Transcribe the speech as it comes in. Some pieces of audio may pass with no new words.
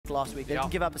last week. They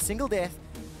didn't give up a single death.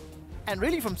 And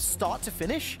really from start to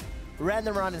finish, ran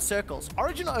them around in circles.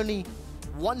 Origen only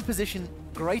one position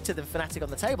greater than Fnatic on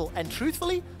the table, and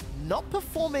truthfully, not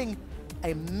performing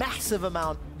a massive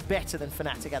amount better than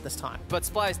Fnatic at this time. But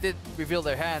Splyce did reveal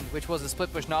their hand, which was the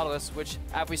split push Nautilus, which,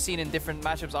 as we've seen in different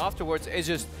matchups afterwards, is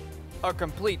just a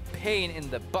complete pain in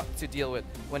the butt to deal with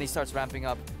when he starts ramping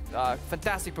up.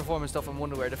 Fantastic performance though from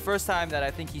Wunderwear. The first time that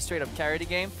I think he straight up carried the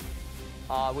game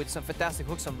with some fantastic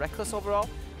hooks, some reckless overall.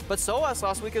 But Soaz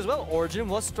last week as well, Origen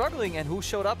was struggling, and who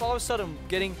showed up all of a sudden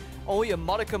getting only a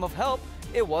modicum of help?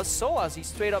 It was Soaz. He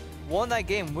straight up won that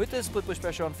game with the split push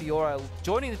pressure on Fiora,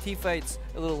 joining the teammates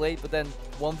a little late, but then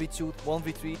 1v2,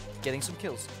 1v3, getting some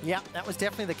kills. Yeah, that was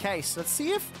definitely the case. Let's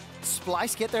see if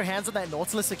Splyce get their hands on that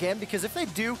Nautilus again, because if they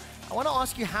do, I want to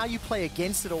ask you how you play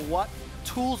against it or what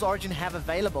tools Origen have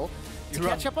available to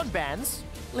catch up on bans.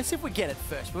 Let's see if we get it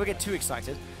first, before we get too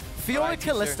excited. Fiora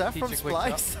Kalista from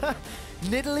Splyce,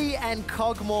 Nidalee and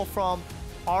Cogmore from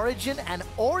Origen, and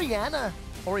Oriana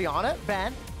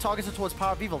ban targeted towards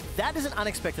PowerOfEvil. That is an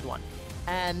unexpected one.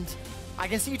 And I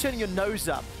can see you turning your nose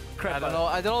up, Krepo.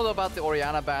 I don't know about the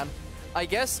Oriana ban. I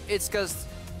guess it's because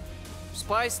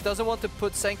Splyce doesn't want to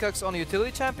put Sencux on a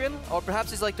utility champion, or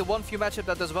perhaps it's like the one few matchup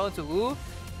that does well into Lulu.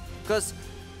 Because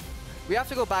we have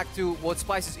to go back to what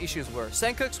Splyce's issues were.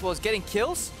 Sencux was getting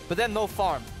kills, but then no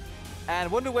farm. And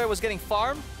Wunderwear was getting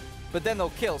farm, but then no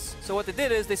kills. So what they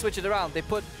did is they switched it around. They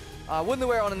put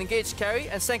Wunderwear on an engaged carry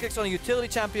and Sencux on a utility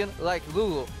champion like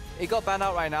Lulu. It got banned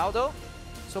out right now though.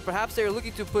 So perhaps they're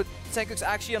looking to put Sencux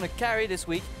actually on a carry this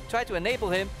week, try to enable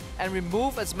him and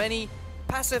remove as many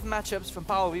passive matchups from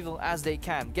PowerOfEvil as they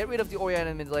can. Get rid of the Oriana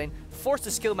in mid lane, force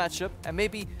the skill matchup, and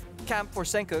maybe camp for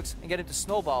Sencux and get him to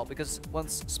snowball, because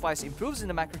once Splyce improves in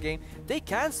the macro game, they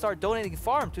can start donating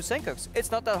farm to Sencux. It's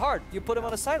not that hard. You put him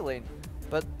on a side lane.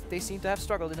 But they seem to have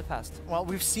struggled in the past. Well,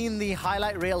 we've seen the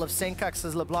highlight reel of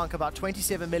Sencux's LeBlanc about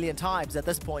 27 million times at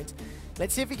this point.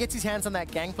 Let's see if he gets his hands on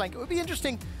that Gangplank. It would be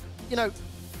interesting, you know,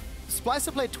 Splyce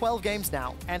have played 12 games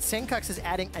now, and Sencux is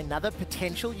adding another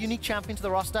potential unique champion to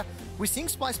the roster. We're seeing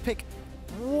Splyce pick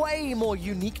way more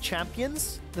unique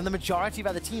champions than the majority of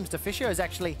other teams. Deficio has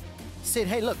actually said,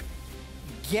 hey, look,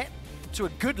 get to a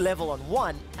good level on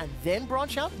one and then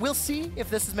branch out. We'll see if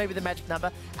this is maybe the magic number.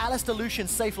 Alistar, Lucian,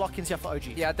 safe lock-ins here for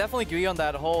OG. Yeah, I definitely agree on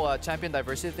that whole champion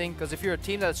diversity thing, because if you're a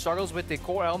team that struggles with the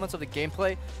core elements of the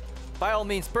gameplay, by all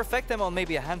means, perfect them on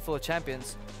maybe a handful of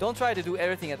champions. Don't try to do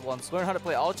everything at once. Learn how to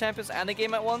play all champions and the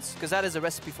game at once, because that is a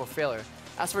recipe for failure.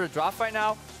 As for the draft right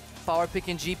now, power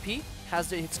picking GP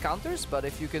has its counters, but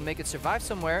if you can make it survive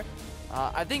somewhere,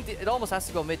 I think it almost has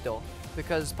to go mid though,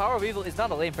 because PowerOfEvil is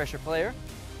not a lane pressure player.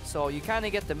 So you kind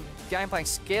of get the Gangplank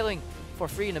scaling for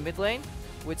free in the mid lane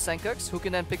with Sencux, who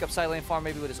can then pick up side lane farm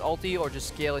maybe with his ulti or just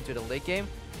scale into the late game.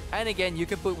 And again, you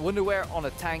can put Wunderwear on a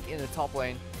tank in the top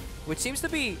lane, which seems to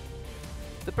be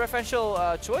the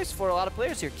preferential choice for a lot of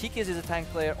players here. Kikis is a tank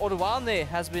player. Odoane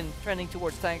has been trending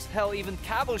towards tanks. Hell, even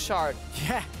Cabochard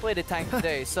played a tank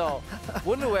today. So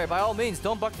Wunderwear, by all means,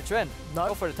 don't buck the trend.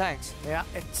 Go for the tanks. Yeah,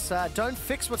 it's don't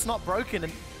fix what's not broken.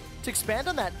 And to expand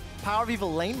on that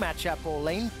PowerOfEvil lane matchup or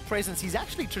lane presence, he's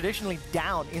actually traditionally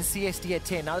down in CSD at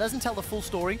 10. Now, it doesn't tell the full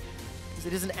story, because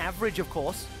it is an average, of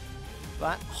course,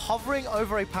 but hovering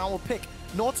over a power pick.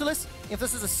 Nautilus, if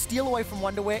this is a steal away from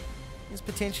Wunderwear, is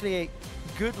potentially a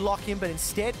good lock-in, but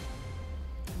instead,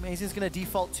 Amazing's going to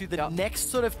default to the next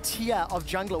sort of tier of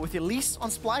jungler. With Elise on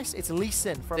Splyce, it's Elise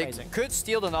in for Amazing. They could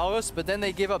steal the Nautilus, but then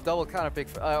they give up double counter pick,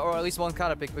 or at least one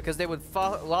counter pick, because they would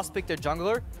last pick their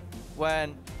jungler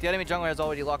when the enemy jungler has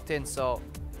already locked in. So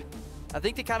I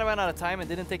think they kind of ran out of time and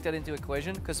didn't take that into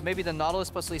equation, because maybe the Nautilus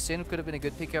plus Lissnadra could have been a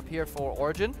good pickup here for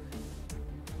Origen.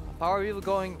 PowerOfEvil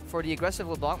going for the aggressive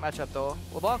LeBlanc matchup though.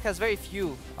 LeBlanc has very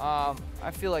few, I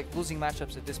feel like, losing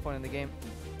matchups at this point in the game.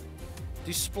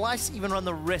 Do Splyce even run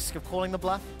the risk of calling the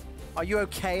bluff? Are you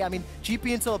okay? I mean,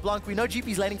 GP into LeBlanc, we know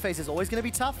GP's laning phase is always going to be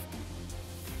tough.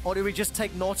 Or do we just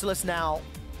take Nautilus now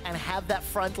and have that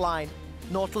front line,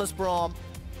 Nautilus, Braum,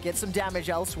 get some damage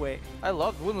elsewhere? I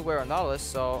love Wunderwear on Nautilus,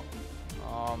 so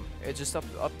it's just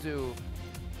up to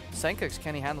Sencux.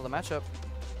 Can he handle the matchup?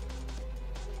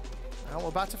 Well, we're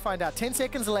about to find out. 10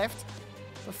 seconds left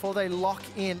before they lock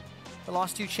in the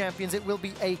last two champions. It will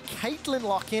be a Caitlyn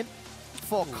lock-in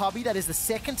for Kobbe. That is the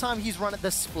second time he's run at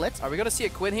this split. Are we going to see a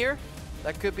Quinn here?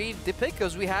 That could be the pick,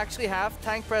 because we actually have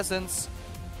tank presence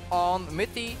on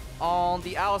Mithy, on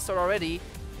the Alistar already.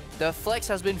 The flex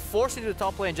has been forced into the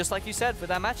top lane, just like you said, for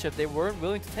that matchup. They weren't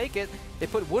willing to take it. They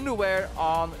put Wunderwear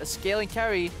on a scaling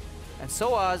carry, and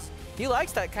Soaz, he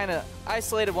likes that kind of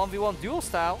isolated 1v1 duel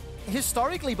style.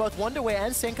 Historically, both Wunderwear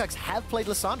and Sencux have played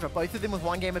Lissnadra, both of them with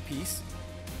one game apiece.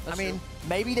 I mean,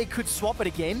 maybe they could swap it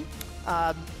again,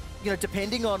 you know,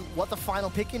 depending on what the final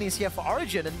pick-in is here for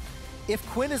Origen. And if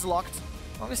Quinn is locked,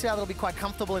 obviously that'll be quite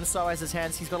comfortable in Soaz's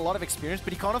hands. He's got a lot of experience,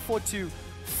 but he can't afford to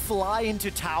fly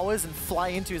into towers and fly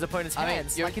into his opponent's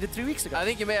hands like he did 3 weeks ago. I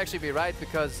think you may actually be right,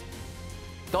 because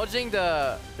dodging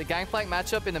the Gangplank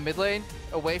matchup in the mid lane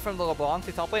away from the LeBlanc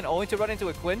to top lane, only to run into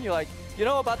a Quinn, you're like, you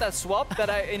know about that swap that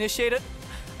I initiated?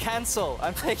 Cancel.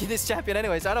 I'm taking this champion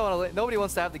anyways. I don't want to. Nobody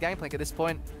wants to have the Gangplank at this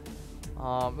point.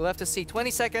 We'll have to see. 20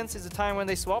 seconds is the time when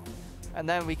they swap, and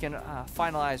then we can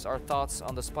finalize our thoughts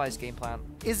on the Splyce game plan.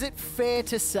 Is it fair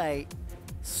to say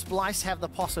Splyce have the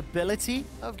possibility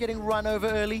of getting run over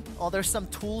early? Are there some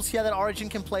tools here that Origen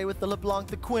can play with? The LeBlanc,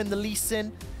 the Quinn, the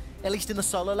Lucian, at least in the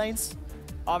solo lanes?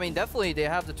 I mean, definitely they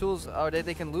have the tools, or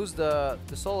they can lose the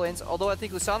solo lanes. Although I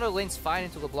think Lissnadra lanes fine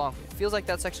into LeBlanc. It feels like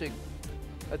that's actually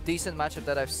a decent matchup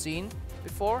that I've seen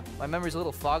before. My memory's a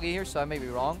little foggy here, so I may be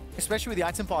wrong. Especially with the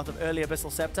item path of early Abyssal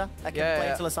Scepter, that can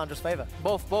play into Lissandra's favor.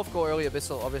 Both go early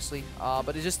Abyssal, obviously.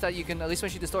 But it's just that you can, at least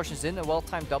when she distortions in, a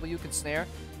well-timed W can snare.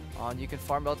 You can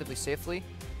farm relatively safely.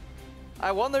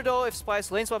 I wonder, though, if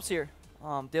Splyce lane swaps here.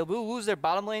 They will lose their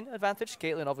bottom lane advantage.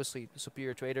 Caitlyn, obviously, the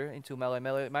superior trader into melee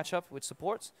matchup with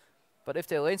supports. But if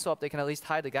they lane swap, they can at least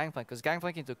hide the Gangplank, because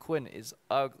Gangplank into Quinn is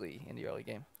ugly in the early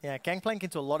game. Yeah, Gangplank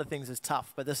into a lot of things is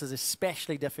tough, but this is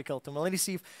especially difficult. And we'll only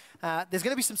see if there's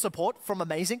going to be some support from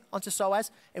Amazing onto Soaz.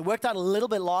 It worked out a little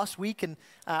bit last week, and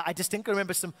I distinctly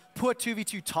remember some poor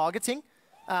 2v2 targeting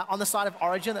on the side of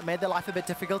Origen that made their life a bit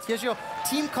difficult. Here's your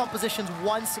team compositions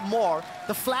once more.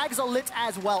 The flags are lit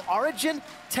as well. Origen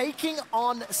taking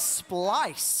on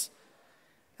Splyce.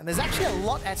 And there's actually a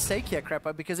lot at stake here,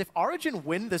 Krepo, because if Origen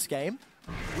win this game,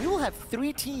 we will have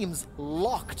 3 teams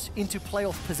locked into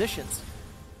playoff positions.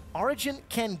 Origen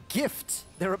can gift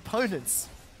their opponents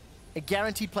a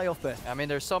guaranteed playoff berth. I mean,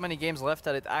 there's so many games left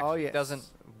that it actually doesn't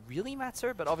really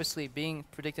matter, but obviously being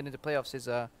predicted into playoffs is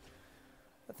a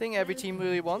thing every team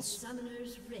really wants.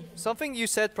 Something you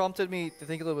said prompted me to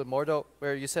think a little bit more, though,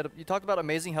 where you talked about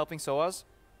Amazing helping Soaz.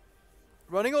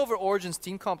 Running over Origen's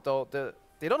team comp, though,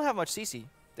 they don't have much CC.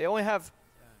 They only have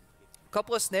a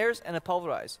couple of snares and a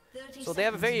pulverize. So they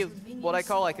have a very, what I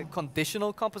call like a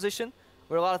conditional composition,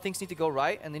 where a lot of things need to go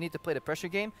right and they need to play the pressure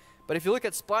game. But if you look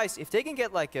at Splyce, if they can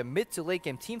get like a mid to late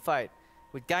game team fight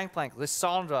with Gangplank,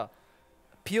 Lissandra,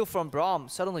 peel from Braum,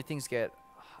 suddenly things get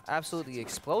absolutely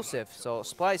explosive. So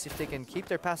Splyce, if they can keep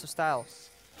their passive style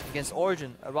against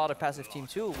Origen, a rather passive team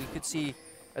too, we could see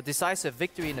a decisive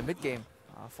victory in the mid game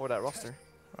for that roster.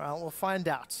 Well, we'll find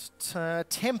out.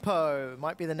 Tempo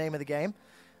might be the name of the game.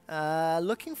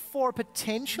 Looking for a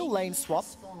potential lane swap.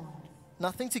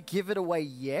 Nothing to give it away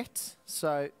yet,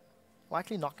 so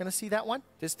likely not going to see that one.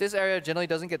 This area generally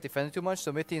doesn't get defended too much,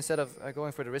 so Mithy, instead of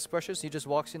going for the risk brushes, he just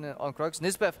walks in on Krugs.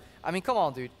 Nisbeth, I mean, come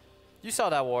on, dude. You saw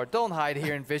that ward. Don't hide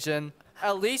here in vision.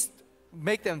 At least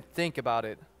make them think about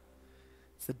it.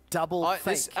 It's a double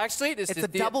fake. It's a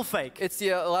double fake. It's the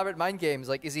elaborate mind games.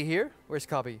 Like, is he here? Where's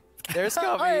Kobbe? There's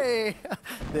Kobbe. Hey,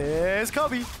 there's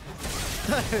Kobbe.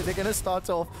 They're going to start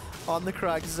off on the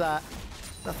Krugs.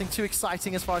 Nothing too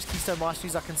exciting as far as Keystone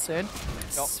Masteries are concerned.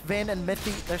 Nope. Zven and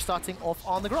Mithy, they're starting off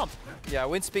on the Braum. Yeah,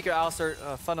 Windspeaker,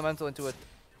 Alistar, fundamental into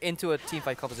a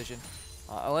teamfight composition.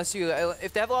 Unless you,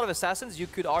 if they have a lot of assassins, you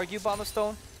could argue Bomb of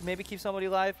Stone to maybe keep somebody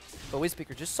alive. But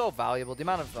Windspeaker, just so valuable. The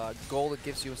amount of gold it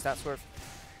gives you in stats worth.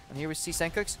 And here we see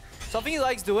Sencux. Something he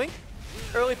likes doing,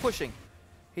 early pushing.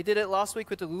 He did it last week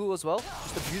with the Lulu as well.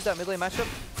 Just abuse that mid lane matchup.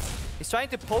 He's trying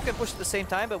to poke and push at the same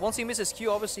time, but once he misses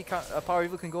Q, obviously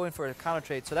PowerOfEvil can go in for a counter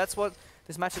trade. So that's what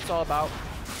this matchup's all about.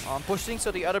 Pushing,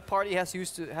 so the other party has to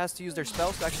use their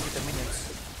spells to actually get their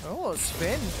minions. Oh,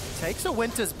 Zven takes a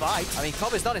Winter's Bite. I mean,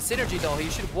 Kobbe is not in synergy though. He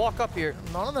should walk up here.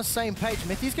 Not on the same page.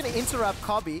 Mithy's going to interrupt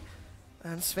Kobbe,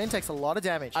 and Zven takes a lot of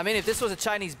damage. I mean, if this was a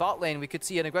Chinese bot lane, we could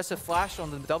see an aggressive flash on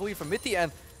the W from Mithy,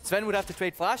 and Zven would have to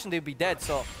trade flash and they'd be dead.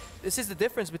 So this is the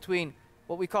difference between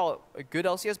what we call a good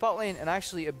LCS bot lane and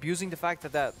actually abusing the fact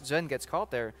that Zven gets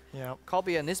caught there. Yeah.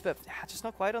 Kobbe and Nisbeth, just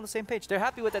not quite on the same page. They're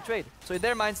happy with that trade. So in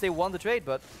their minds, they won the trade,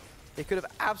 but they could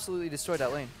have absolutely destroyed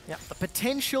that lane. Yeah, the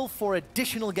potential for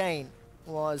additional gain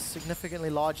was significantly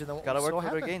larger than what we saw happen. Gotta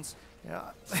work for their gains.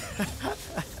 Yeah.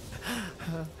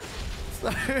 So,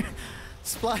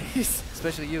 Splyce,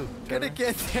 especially you, gonna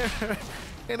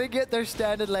get their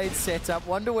standard lane set up.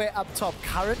 Wunderwear up top,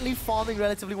 currently farming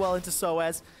relatively well into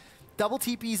Soaz. Double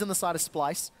TPs on the side of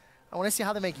Splyce. I want to see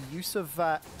how they make use of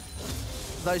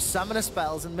those summoner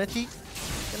spells. And Mithy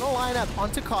gonna line up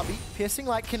onto Kobbe. Piercing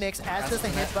Light connects, as does the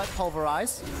headbutt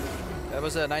pulverize. That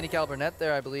was a 90 caliber net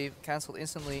there, I believe. Cancelled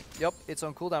instantly. Yep, it's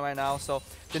on cooldown right now. So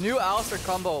the new Alistar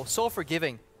combo, so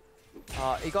forgiving.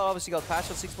 It obviously got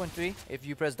patched on 6.3. If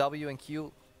you press W and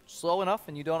Q slow enough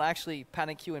and you don't actually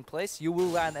panic Q in place, you will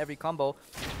land every combo.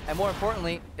 And more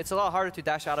importantly, it's a lot harder to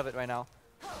dash out of it right now.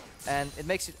 And it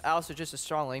makes Alistar just a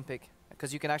strong lane pick,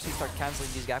 because you can actually start canceling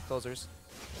these gap closers.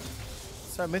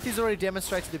 So Mithy's already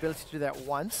demonstrated the ability to do that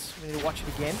once. We need to watch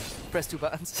it again. Press 2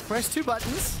 buttons. Press 2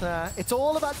 buttons. It's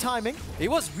all about timing. He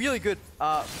was really good.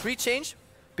 Pre-change,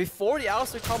 before the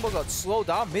Alistar combo got slowed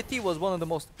down, Mithy was one of the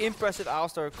most impressive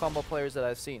Alistar combo players that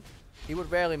I've seen. He would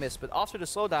rarely miss, but after the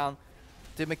slowdown,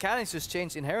 the mechanics just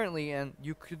changed inherently, and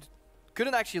you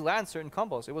couldn't actually land certain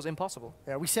combos. It was impossible.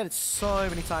 Yeah, we said it so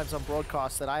many times on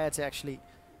broadcast that I had to actually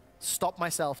stop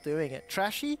myself doing it.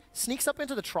 Trashy sneaks up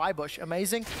into the tri-bush.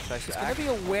 Amazing. He's going to be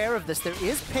aware of this. There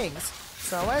is pings.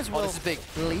 Soaz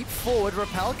will leap forward.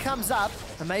 Repel comes up.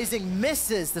 Amazing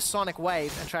misses the Sonic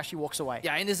Wave, and Trashy walks away.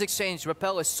 Yeah, in this exchange,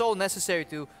 Repel is so necessary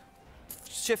to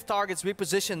shift targets,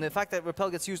 reposition. The fact that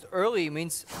Repel gets used early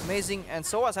means Amazing and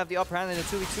Soaz have the upper hand in the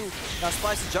 2v2. Now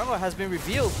Splyce's jungler has been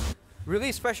revealed.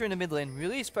 Release pressure in the mid lane,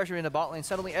 release pressure in the bot lane.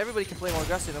 Suddenly everybody can play more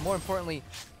aggressive, and more importantly,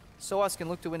 Soaz can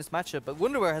look to win this matchup. But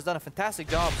Wunderwear has done a fantastic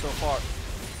job so far,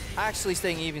 actually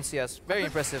staying even CS. Very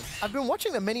impressive. I've been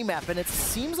watching the mini-map, and it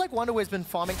seems like Wunderwear's been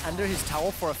farming under his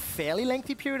tower for a fairly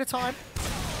lengthy period of time.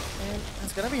 And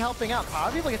it's going to be helping out.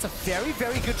 PowerOfEvil gets a very,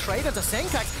 very good trade onto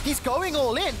Sencux. He's going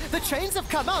all in. The chains have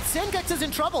come out. Sencux is in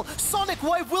trouble. Sonic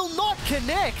Wave will not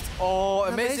connect. Oh,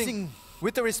 amazing.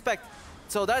 With the respect.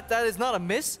 So that is not a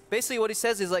miss. Basically what he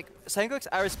says is like, Sencux,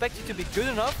 I respect you to be good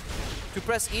enough to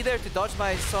press E there to dodge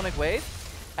my Sonic Wave.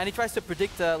 And he tries to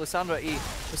predict Lissnadra E.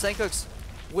 But Sencux,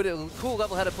 with a cool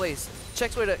level head of plays,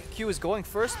 checks where the Q is going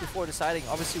first before deciding.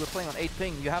 Obviously we're playing on 8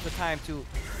 ping. You have the time to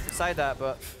decide that,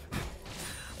 but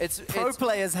Pro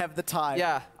players have the time.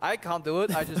 Yeah, I can't do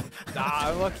it. I just,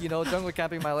 I'm lucky, you know, jungler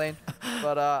camping my lane.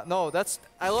 But no,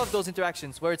 I love those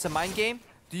interactions where it's a mind game.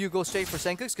 Do you go straight for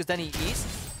Sencux? Because then he E's.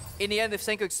 In the end, if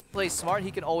Sencux plays smart,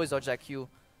 he can always dodge that Q.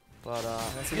 But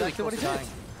that's really close to dying.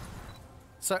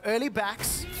 So early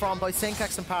backs from both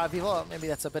Sencux and PowerOfEvil. Maybe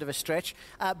that's a bit of a stretch.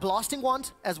 Blasting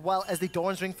Wand, as well as the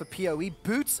Doran's Ring for PoE.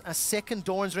 Boots, a second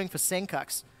Doran's Ring for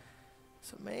Sencux.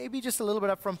 So maybe just a little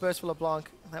bit up front burst for LeBlanc,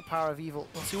 that PowerOfEvil.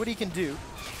 We'll see what he can do.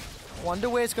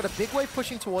 Wunderwear's got a big wave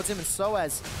pushing towards him, and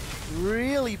Soaz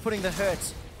really putting the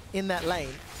hurt in that lane.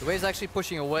 The wave's actually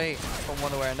pushing away from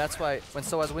Wunderwear, and that's why when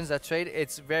Soaz wins that trade,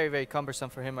 it's very, very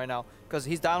cumbersome for him right now. Because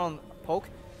he's down on poke.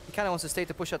 He kind of wants to stay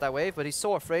to push out that wave, but he's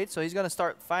so afraid, so he's going to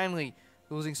start finally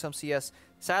losing some CS.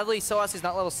 Sadly, Soaz is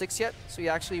not level 6 yet, so he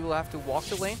actually will have to walk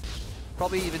the lane.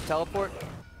 Probably even teleport.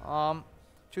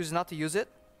 Chooses not to use it.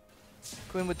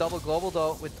 Quinn with double global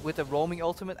though, with a roaming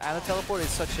ultimate and a teleport is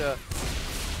such a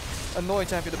annoying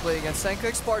champion to play against.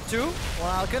 Sencux part 2.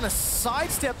 Wow, gonna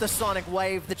sidestep the Sonic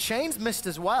Wave. The chains missed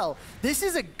as well. This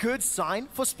is a good sign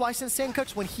for Splyce and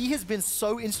Sencux when he has been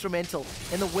so instrumental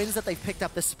in the wins that they've picked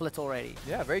up this split already.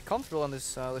 Yeah, very comfortable on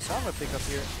this Lissnadra pickup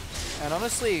here. And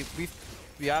honestly,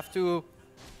 we have to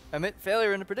admit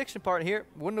failure in the prediction part here.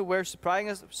 Wunderwear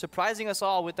surprising us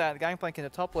all with that Gangplank in the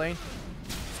top lane.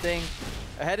 Staying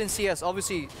ahead in CS,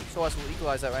 obviously Soaz will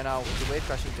equalize that right now with the wave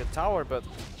crashing to the tower, but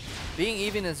being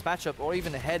even in this matchup or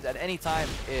even ahead at any time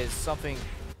is something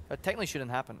that technically shouldn't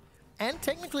happen. And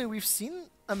technically we've seen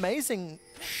Amazing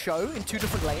show in 2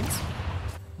 different lanes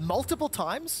multiple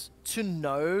times to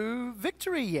no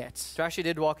victory yet. Trashy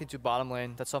did walk into bottom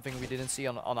lane. That's something we didn't see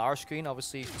on our screen.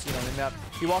 Obviously, you've seen on the map.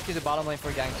 He walked into bottom lane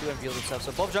for Gang 2 and revealed himself.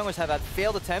 So both junglers have had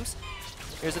failed attempts.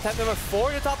 Here's attempt number 4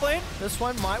 in the top lane. This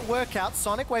one might work out.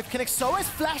 Sonic Wave connects. Soaz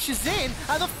flashes in.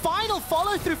 And the final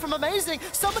follow-through from Amazing.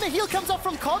 Summoner heal comes up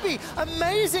from Kobbe.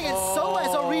 Amazing and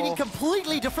Soaz are reading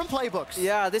completely different playbooks.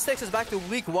 Yeah, this takes us back to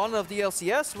week 1 of the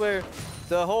LCS, where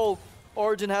the whole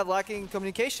Origen had lacking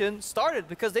communication started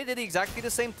because they did exactly the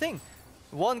same thing.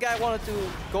 One guy wanted to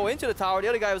go into the tower. The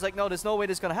other guy was like, no, there's no way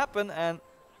this is going to happen. And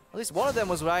at least one of them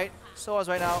was right. Soaz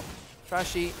right now.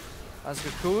 Trashy. As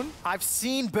Cocoon. I've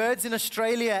seen birds in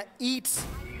Australia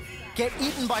get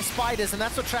eaten by spiders, and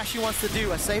that's what Trashy wants to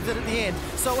do. I saved it at the end.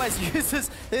 Soaz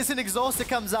uses, there's an exhauster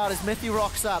comes out as Mithy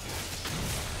rocks up.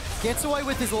 Gets away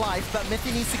with his life, but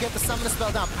Mithy needs to get the summoner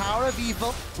spell down.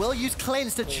 PowerOfEvil will use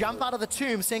Cleanse to jump out of the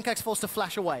tomb. Sencux forced to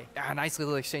flash away. Yeah, nice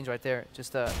little exchange right there.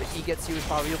 Just the E gets used,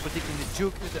 PowerOfEvil predicting the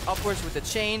juke with the upwards with the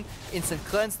chain. Instant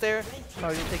Cleanse there.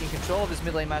 PowerOfEvil taking control of this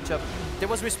mid lane matchup. There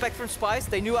was respect from Splyce.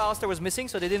 They knew Alistar was missing,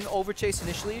 so they didn't overchase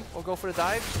initially or go for the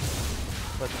dive.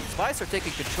 But Splyce are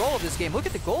taking control of this game. Look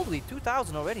at the gold lead,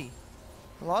 2,000 already.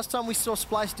 The last time we saw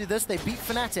Splyce do this, they beat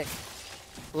Fnatic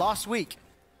last week.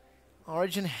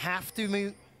 Origen have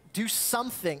to do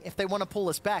something if they want to pull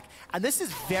us back. And this is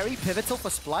very pivotal for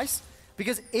Splyce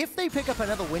Because if they pick up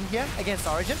another win here against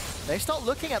Origen, they start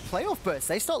looking at playoff bursts.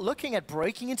 They start looking at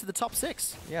breaking into the top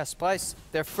 6. Yeah, Splyce,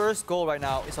 their first goal right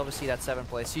now is obviously that 7th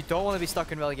place. You don't want to be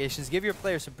stuck in relegations. Give your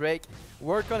players a break.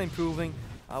 Work on improving,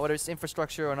 whether it's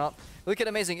infrastructure or not. Look at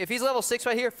Amazing. If he's level 6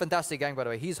 right here, fantastic gang, by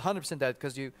the way. He's 100% dead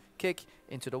because you kick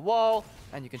into the wall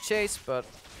and you can chase, but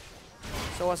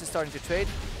Soaz is starting to trade.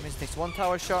 Amazing takes 1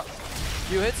 tower shot,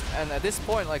 few hits, and at this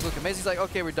point, like, look, Amazing's like,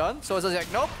 okay, we're done. Soaz is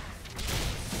like, nope.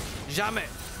 Jamais.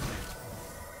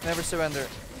 Never surrender.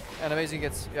 And Amazing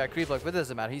gets, yeah, creep block, but it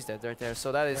doesn't matter. He's dead right there.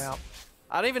 So that is,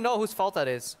 I don't even know whose fault that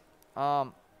is.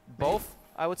 Both,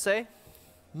 I would say.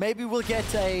 Maybe we'll get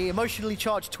a emotionally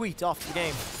charged tweet after the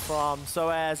game from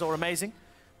Soaz or Amazing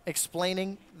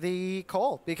explaining the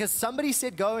call. Because somebody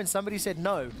said go and somebody said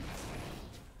no.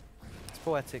 It's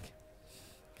poetic.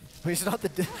 It's not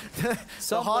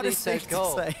the hardest thing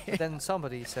go, to say. Then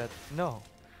somebody said no.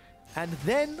 And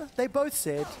then they both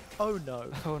said, oh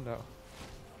no. Oh no.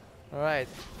 Alright,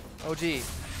 OG.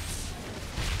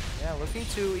 Yeah, looking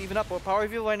to even up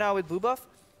PowerOfEvil right now with blue buff.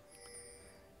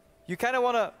 You kind of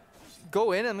want to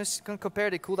go in, I'm just going to compare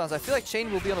the cooldowns. I feel like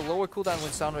Chain will be on a lower cooldown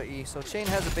with Lissnadra E. So Chain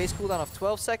has a base cooldown of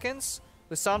 12 seconds.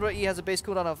 Lissnadra E has a base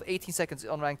cooldown of 18 seconds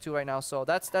on rank 2 right now. So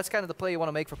that's kind of the play you want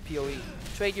to make for PoE.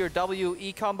 Trade your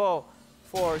W-E combo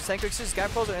for Sencux's gap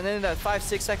closer, and then in that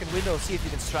 5-6 second window, see if you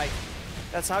can strike.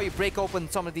 That's how you break open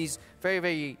some of these very,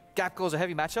 very gap closer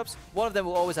heavy matchups. One of them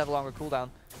will always have a longer cooldown.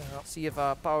 See if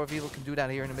PowerOfEvil can do that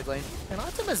here in the mid lane. In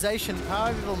optimization,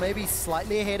 PowerOfEvil may be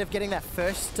slightly ahead of getting that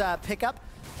first pickup.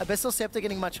 Abyssal Scepter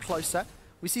getting much closer.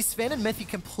 We see Zven and Mithy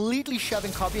completely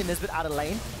shoving Kobbe and Nisbeth out of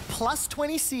lane. Plus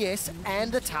 20 CS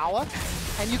and a tower.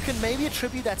 And you can maybe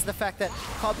attribute that to the fact that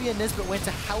Kobbe and Nisbeth went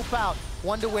to help out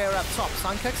Wunderwear up top.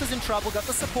 Sencux is in trouble, got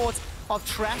the support of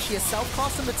Trashy, a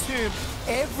self-cast in the tomb.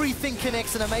 Everything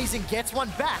connects and Amazing gets one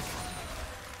back.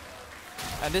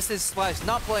 And this is Splyce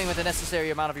not playing with the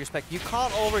necessary amount of respect. You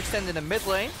can't overextend in the mid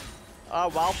lane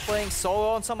while playing solo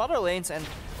on some other lanes. And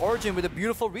Origen with a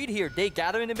beautiful read here. They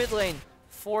gather in the mid lane,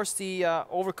 force the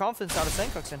overconfidence out of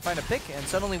Sencux and find a pick. And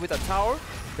suddenly with a tower,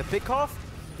 the pick off,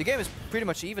 the game is pretty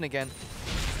much even again.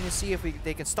 Just gonna see if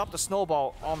they can stop the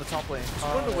snowball on the top lane.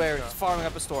 Wunderwear is farming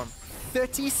up a storm.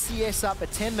 30 CS up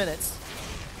at 10 minutes.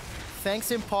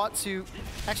 Thanks in part to,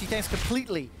 actually thanks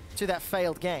completely to that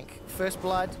failed gank. First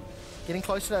blood, getting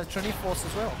closer to the Trinity Force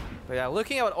as well. But yeah,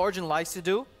 looking at what Origen likes to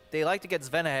do, they like to get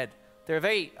Zven ahead. They're a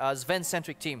very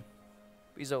Zven-centric team.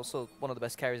 He's also one of the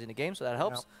best carries in the game, so that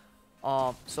helps.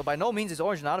 So by no means is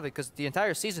Origen out of it, because the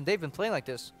entire season they've been playing like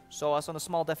this. Soaz on a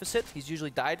small deficit. He's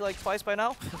usually died like twice by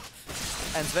now.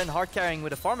 And Zven hard carrying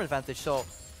with a farm advantage. So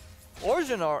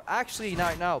Origen are actually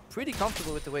right now pretty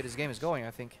comfortable with the way this game is going,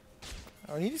 I think.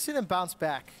 I need to see them bounce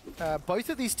back. Both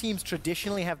of these teams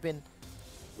traditionally have been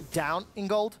down in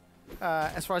gold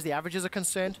as far as the averages are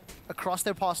concerned across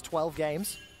their past 12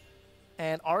 games.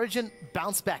 And Origen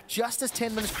bounced back just as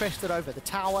 10 minutes crested over. The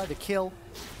tower, the kill.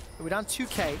 We're down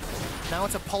 2k. Now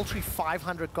it's a paltry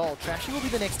 500 gold. Trashy will be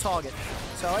the next target.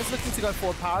 So always looking to go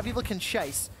forward. PowerOfEvil can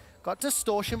chase. Got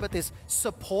Distortion, but there's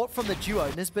support from the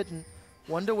duo. Nisbeth and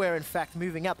Wunderwear, in fact,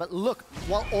 moving up. But look,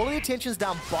 while all the attention's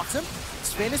down bottom,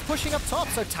 Zven is pushing up top,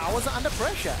 so towers are under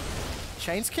pressure.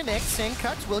 Chains connect,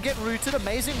 Sencux will get rooted.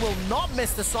 Amazing will not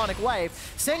miss the Sonic Wave.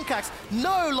 Sencux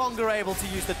no longer able to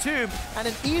use the Tomb, and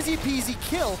an easy peasy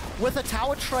kill with a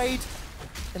tower trade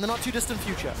in the not too distant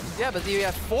future. Yeah, but you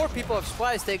have 4 people of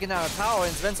Splyce taking down a tower,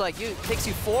 and Zven's like, it takes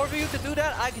you 4 of you to do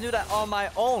that? I can do that on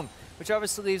my own, which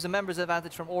obviously leaves a member's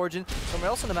advantage from Origen somewhere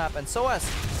else on the map. And Soaz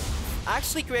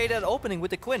actually created an opening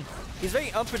with the Quinn. He's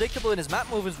very unpredictable in his map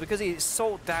movements because he's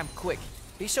so damn quick.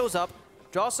 He shows up,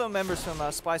 draws some members from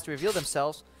Splyce to reveal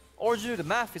themselves. Origen do the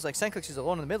math. He's like, Sencux is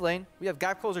alone in the mid lane. We have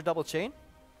gap closer double chain.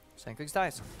 Sencux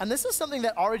dies. And this is something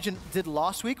that Origen did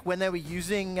last week when they were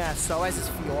using Soaz's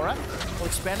Fiora. We'll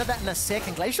expand on that in a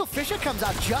second. Glacial Fissure comes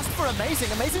out just for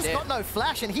Amazing. Amazing's got no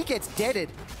flash and he gets deaded.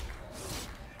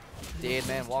 Dead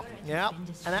man walking. Yeah,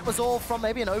 and that was all from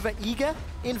maybe an over-eager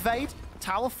invade.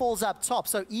 Tower falls up top,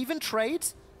 so even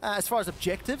trades as far as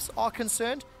objectives are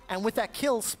concerned. And with that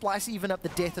kill, Splyce even up the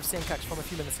death of Sencux from a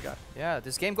few minutes ago. Yeah,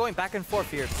 this game going back and forth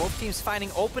here. Both teams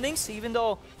finding openings, even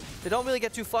though they don't really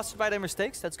get too flustered by their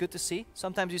mistakes. That's good to see.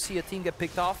 Sometimes you see a team get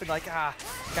picked off and like,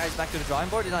 guys, back to the drawing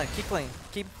board. You know, keep playing,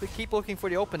 keep looking for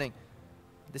the opening.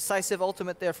 Decisive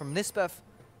ultimate there from Nisbeth.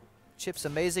 Chip's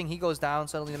Amazing. He goes down.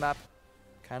 Suddenly the map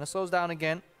kind of slows down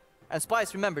again. And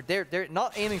Splyce, remember, they're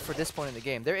not aiming for this point in the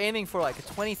game. They're aiming for like a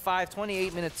 25,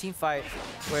 28-minute team fight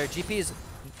where GP is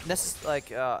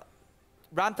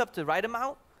ramped up the right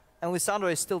amount, and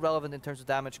Lissnadra is still relevant in terms of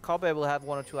damage. Kobbe will have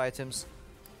 1 or 2 items,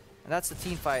 and that's the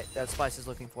team fight that Splyce is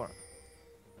looking for.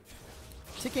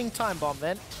 ticking time bomb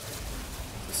then.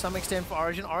 To some extent for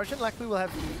Origen. Origen likely will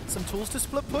have some tools to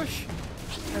split push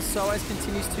as Soaz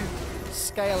continues to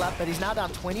scale up, but he's now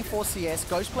down 24 CS.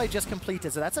 Ghostplay just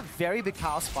completed, so that's a very big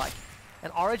power spike.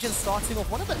 And Origen starting off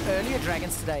one of the earlier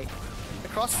Dragons today.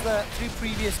 Across the 3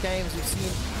 previous games, we've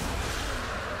seen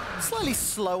slightly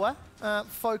slower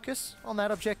focus on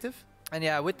that objective. And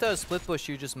yeah, with the split push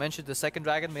you just mentioned, the second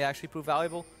Dragon may actually prove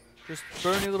valuable. Just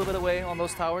burn you a little bit away on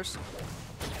those towers.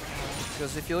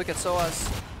 Because if you look at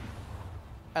Soaz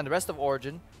and the rest of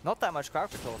Origen, not that much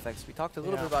crowd control effects. We talked a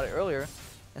little bit about it earlier.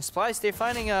 And Splyce, they're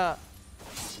finding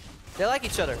they like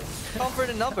each other. Comfort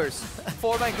in numbers.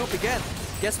 4-man group again.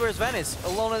 Guess where Zven is?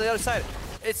 Alone on the other side.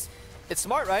 It's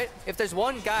smart, right? If there's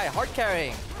one guy hard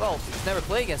carrying, well, never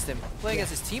play against him. Play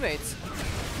against his teammates.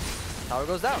 Tower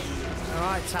goes down. All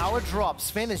right, tower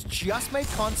drops. Zven has just made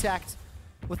contact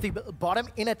with the bottom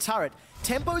inner turret.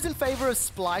 Tempo's in favor of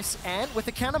Splyce, and with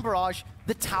the cannon barrage,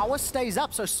 the tower stays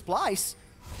up. So Splyce,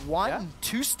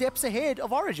 2 steps ahead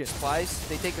of Origen. Splyce,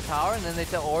 they take the tower, and then they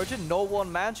tell Origen, no one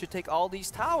man should take all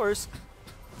these towers.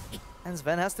 And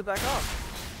Zven has to back off.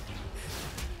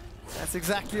 That's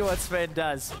exactly what Zven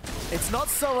does. It's not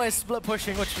Soaz split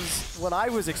pushing, which is what I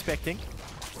was expecting.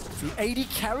 The AD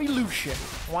carry Lucian.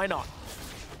 Why not?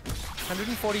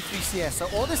 143 CS. So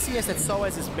all the CS that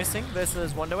Soaz is missing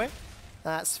versus Wunderwear,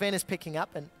 Zven is picking up,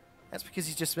 and that's because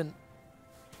he's just been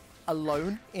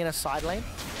alone in a side lane.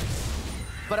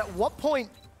 But at what point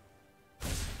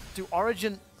do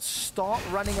Origen start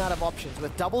running out of options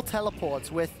with double teleports,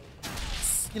 with,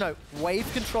 you know, wave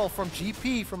control from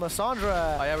GP, from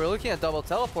Lissnadra? Oh yeah, we're looking at double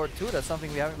teleport too. That's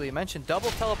something we haven't really mentioned. Double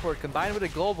teleport combined with a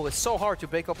global is so hard to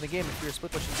break open the game if you're a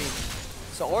split pushing team.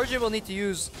 So Origen will need to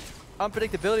use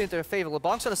unpredictability into their favor.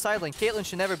 LeBlanc's on the side lane. Caitlyn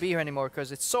should never be here anymore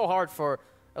because it's so hard for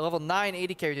a level 9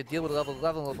 AD carry to deal with a level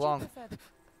 11 LeBlanc.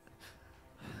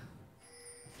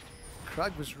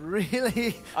 Krug was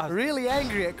really, really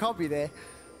angry at Kobbe there.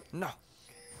 No.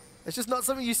 It's just not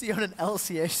something you see on an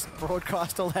LCS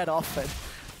broadcast all that often.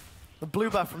 The blue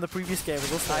buff from the previous game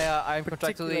was also I'm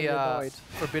contractually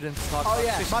forbidden to talk about. Oh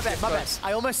yeah, my bad.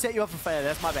 I almost set you up for failure.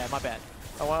 That's my bad.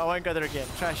 I won't go there again.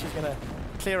 Trashy's going to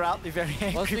clear out the very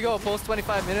angry. Once we go post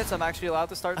 25 minutes, I'm actually allowed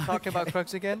to start talking about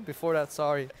Krugs again. Before that,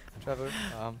 sorry, Trevor.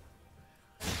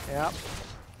 Yeah.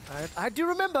 I do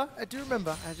remember.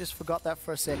 I just forgot that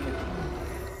for a second.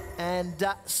 And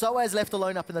Soaz left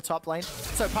alone up in the top lane.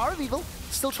 So PowerOfEvil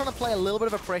still trying to play a little bit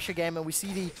of a pressure game, and we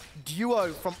see the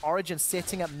duo from Origen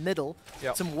setting up middle.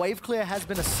 Yep. Some wave clear has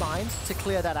been assigned to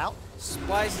clear that out.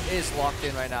 Splyce is locked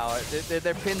in right now.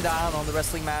 They're pinned down on the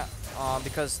wrestling mat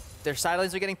because their side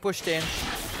lanes are getting pushed in.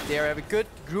 They have a good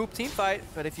group team fight,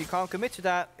 but if you can't commit to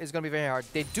that, it's going to be very hard.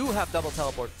 They do have double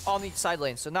teleport on each side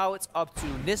lane, so now it's up to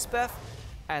Nisbeth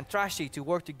and Trashy to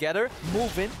work together,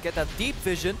 move in, get that deep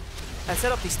vision, and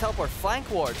set up these teleport flank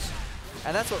wards.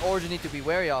 And that's what Origen need to be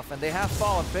wary of, and they have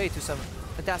fallen prey to some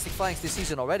fantastic flanks this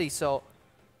season already, so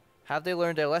have they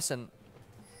learned their lesson?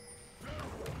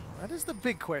 That is the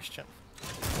big question.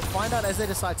 We'll find out as they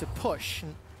decide to push.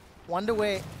 And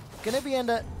Wunderwear going to be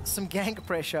under some gank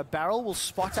pressure. Barrel will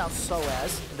spot out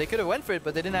Soaz. They could have went for it,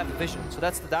 but they didn't have the vision, so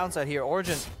that's the downside here.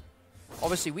 Origen,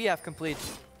 obviously we have complete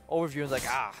overview and like,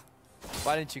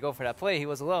 why didn't you go for that play? He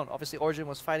was alone. Obviously Origen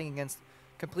was fighting against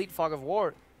complete fog of war.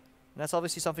 And that's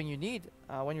obviously something you need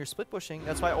when you're split pushing.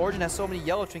 That's why Origen has so many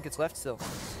yellow trinkets left still.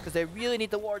 Because they really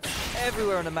need the wards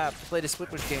everywhere on the map to play the split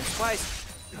push game. Splyce,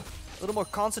 a little more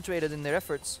concentrated in their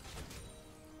efforts.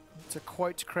 To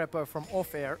quote Krepo from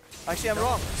off-air. Actually, I'm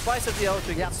wrong. Splyce has the yellow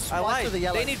trinkets. Yeah, I lied. The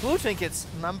yellow. They need blue trinkets.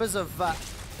 Numbers of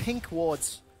pink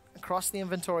wards across the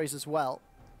inventories as well.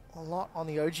 A lot on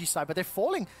the OG side, but they're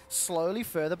falling slowly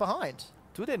further behind.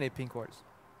 Do they need pink wards?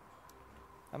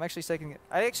 I'm actually taking it.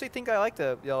 I actually think I like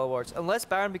the yellow wards, unless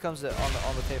Baron becomes on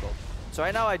the table. So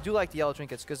right now I do like the yellow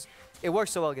trinkets because it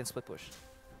works so well against split push.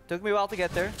 Took me a while to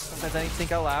get there. Sometimes I need to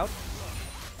think out loud.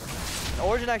 And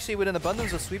Origen actually with an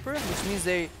abundance of sweeper, which means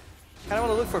they kind of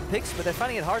want to look for picks, but they're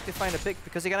finding it hard to find a pick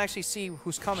because they can actually see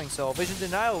who's coming. So vision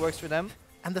denial works for them.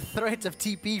 And the threat of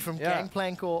TP from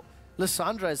Gangplank or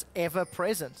Lissnadra is ever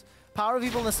present.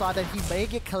 PowerOfEvil on the side that he may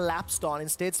get collapsed on.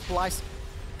 Instead, Splyce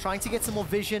trying to get some more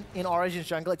vision in Origen's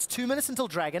jungle. It's 2 minutes until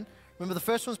Dragon. Remember, the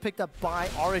first one's picked up by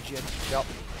Origen. Yep.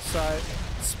 So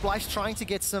Splyce trying to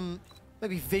get some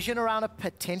maybe vision around a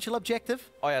potential objective.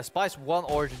 Oh yeah, Splyce want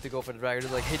Origen to go for the Dragon.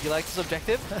 They're like, hey, do you like this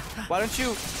objective? Why don't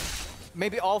you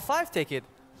maybe all 5 take it?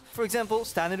 For example,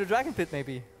 stand in the Dragon Pit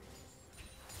maybe.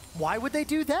 Why would they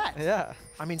do that? Yeah.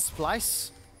 I mean,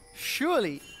 Splyce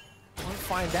surely won't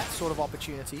find that sort of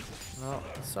opportunity. No.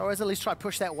 So as at least try to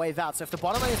push that wave out. So if the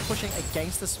bottom lane is pushing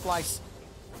against the Splyce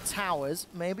towers.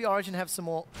 Maybe Origen have some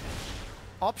more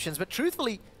options, but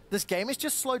truthfully, this game is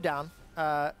just slowed down.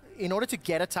 In order to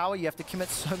get a tower, you have to commit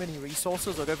so many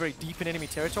resources or go very deep in enemy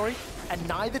territory, and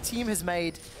neither team has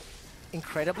made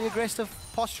incredibly aggressive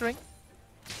posturing.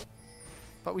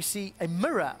 But we see a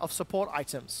mirror of support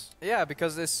items. Yeah,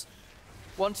 because this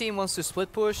one team wants to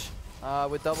split push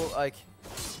with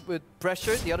with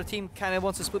pressure. The other team kind of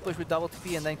wants to split push with double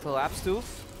TP and then collapse too.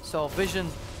 So vision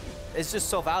is just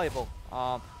so valuable.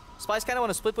 Splyce kind of want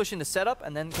to split push in the setup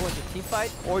and then go into team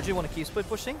fight. Origen want to keep split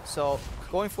pushing, so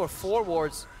going for 4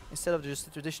 wards instead of just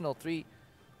the traditional 3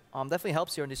 definitely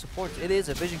helps here in the support. It is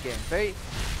a vision game.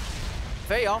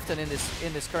 Very often in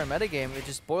this current meta game, it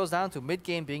just boils down to mid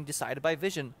game being decided by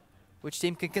vision. Which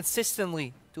team can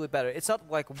consistently do it better? It's not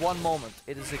like one moment.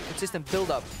 It is a consistent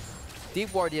build-up.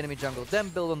 Deep ward the enemy jungle, then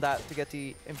build on that to get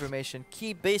the information.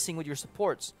 Keep basing with your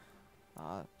supports.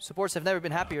 Supports have never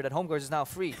been happier that Homeguards is now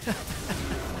free.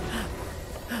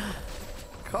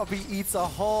 Kobbe eats a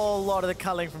whole lot of the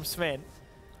culling from Zven.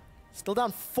 Still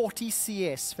down 40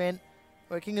 CS. Zven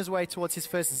working his way towards his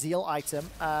first Zeal item.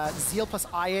 Zeal plus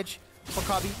Eye Edge for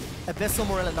Kobbe. Abyssal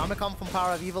Morella Nomicon from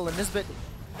PowerOfEvil, and Nisbeth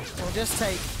will just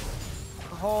take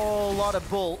a whole lot of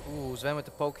bull. Ooh, Zven with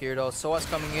the poke here though. Soaz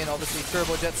coming in, obviously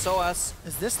Turbo Jet Soaz.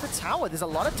 Is this the tower? There's a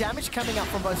lot of damage coming up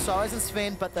from both Soaz and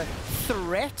Zven, but the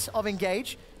threat of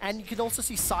engage, and you can also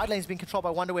see side lanes being controlled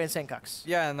by Wunderwear and Sencux.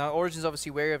 Yeah, and Origen's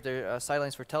obviously wary of their side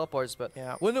lanes for teleports, but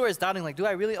yeah. Wunderwear is doubting, like, do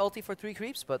I really ulti for 3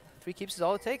 creeps? But 3 creeps is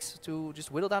all it takes to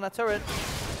just whittle down that turret.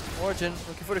 Origen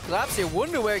looking for the collapse here.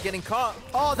 Wunderwear getting caught.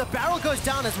 Oh, the barrel goes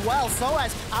down as well.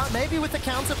 Soaz out maybe with the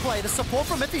counterplay. The support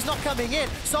from Mithy's not coming in.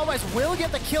 Soaz will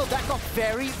get the kill. That got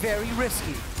very, very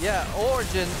risky. Yeah,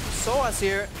 Origen, Soaz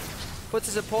here, puts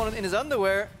his opponent in his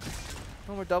underwear.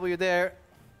 No more W there.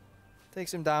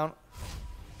 Takes him down.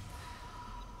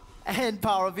 And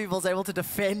PowerOfEvil's able to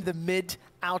defend the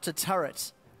mid-outer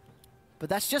turret. But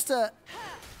that's just a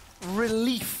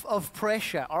relief of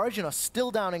pressure. Origen are still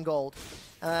down in gold.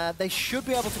 They should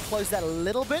be able to close that a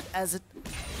little bit, as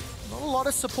not a lot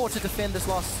of support to defend this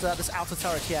this outer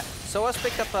turret here. Soaz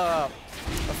picked up a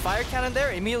fire cannon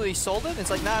there, immediately sold it.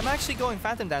 It's like, nah, I'm actually going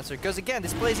Phantom Dancer, because again,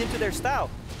 this plays into their style.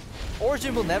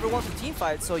 Origen will never want to team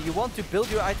fight, so you want to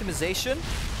build your itemization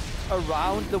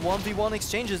around the 1v1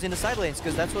 exchanges in the side lanes,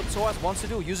 because that's what Soaz wants to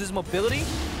do. Uses mobility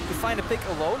to find a pick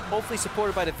alone, hopefully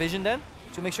supported by the vision then,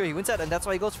 to make sure he wins that, and that's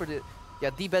why he goes for the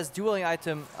best dueling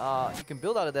item you can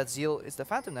build out of that Zeal is the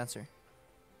Phantom Dancer.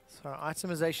 So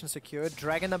itemization secured.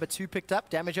 Dragon number 2 picked up.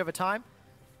 Damage over time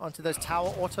onto those tower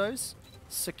autos.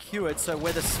 Secured. So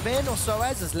whether Zven or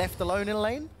Soaz is left alone in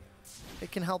lane,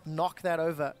 it can help knock that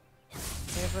over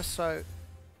ever so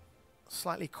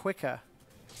slightly quicker.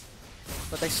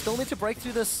 But they still need to break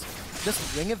through this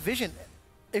ring of vision.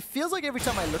 It feels like every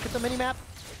time I look at the minimap,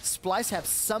 Splyce have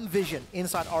some vision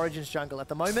inside Origen's jungle. At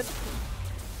the moment,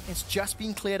 it's just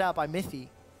being cleared out by Mithy.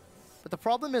 But the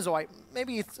problem is, or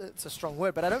maybe it's a strong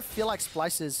word, but I don't feel like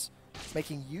Splyce is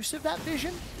making use of that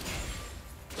vision.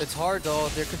 It's hard though,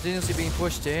 they're continuously being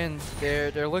pushed in.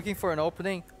 They're looking for an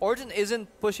opening. Origen isn't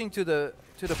pushing to the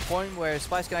point where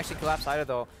Splyce can actually collapse either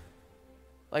though.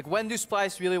 Like, when do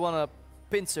Splyce really want to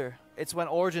pincer? It's when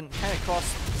Origen kind of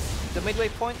cross the midway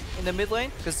point in the mid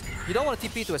lane, because you don't want to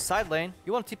TP to a side lane.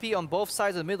 You want to TP on both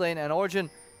sides of the mid lane, and Origen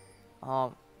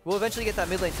will eventually get that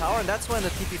mid lane tower, and that's when the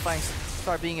TP flanks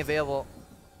start being available.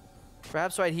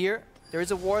 Perhaps right here. There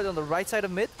is a ward on the right side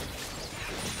of mid.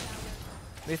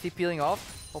 Mithy peeling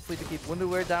off, hopefully to keep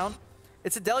Wunderwear down.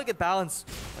 It's a delicate balance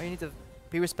where you need to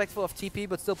be respectful of TP,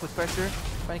 but still put pressure,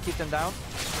 trying to keep them down.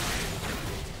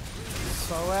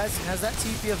 Soaz has that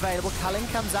TP available. Culling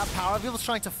comes up. PowerOfEvil's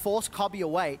trying to force Kobbe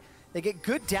away. They get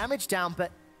good damage down,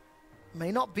 but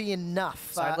may not be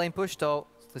enough. Side lane push though.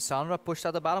 Lissnadra pushed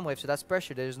out the bottom wave, so that's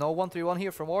pressure. There's no 1-3-1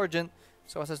 here from Origen.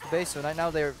 Soaz has the base, so right now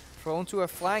they're thrown to a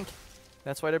flank.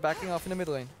 That's why they're backing off in the mid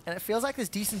lane. And it feels like there's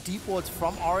decent deep wards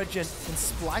from Origen in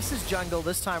Splyce's jungle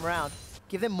this time around.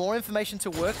 Give them more information to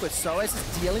work with. Soaz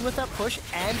is dealing with that push,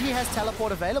 and he has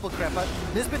teleport available, Krepo.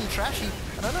 Nisbeth and Trashy,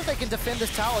 I don't know if they can defend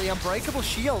this tower. The Unbreakable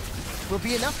Shield will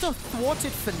be enough to thwart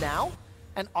it for now.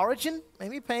 And Origen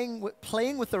maybe playing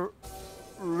with the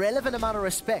relevant amount of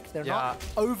respect. They're not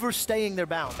overstaying their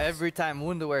bounds. Every time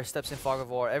Wunderwear steps in Fog of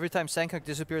War, every time Sencux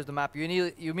disappears the map, you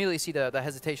immediately see the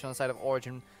hesitation on the side of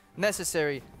Origen.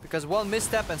 Necessary, because one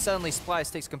misstep and suddenly Splyce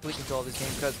takes complete control of this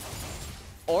game, because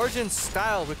Origen's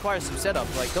style requires some setup.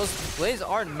 Like, those lanes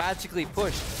aren't magically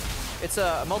pushed. It's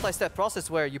a multi-step process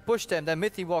where you push them, then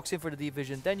Mithy walks in for the deep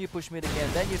vision, then you push mid again,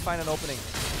 then you find an opening.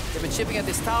 They've been chipping at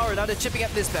this tower, now they're chipping at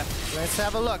Nisbeth. Let's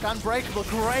have a look. Unbreakable.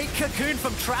 Great cocoon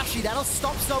from Trashy. That'll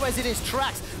stop Soaz in his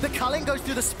tracks. The culling goes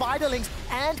through the spiderlings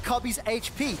and Kobbe's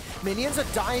HP. Minions are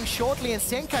dying shortly, and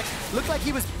Sencux looked like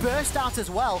he was burst out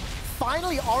as well.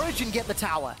 Finally, Origen get the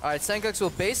tower. All right, Sencux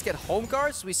will base, get home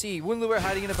guards. We see Wunderwear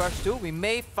hiding in a brush too. We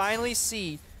may finally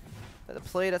see the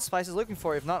play that Splyce is looking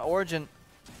for. If not, Origen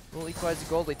will equalize the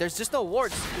gold lead. There's just no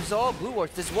wards. There's all blue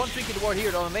wards. There's one trinket ward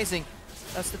here, though, amazing.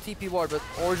 That's the TP ward, but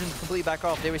Origen completely back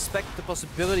off. They respect the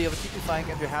possibility of a TP flank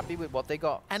and they're happy with what they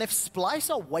got. And if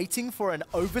Splyce are waiting for an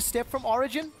overstep from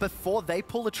Origen before they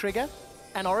pull the trigger,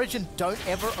 and Origen don't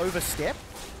ever overstep,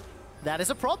 that is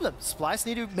a problem. Splyce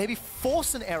need to maybe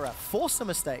force an error, force a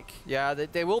mistake. Yeah,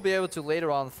 they will be able to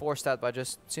later on force that by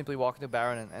just simply walking to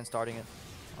Baron and starting it.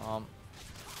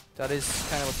 That is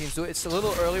kind of what teams do. It's a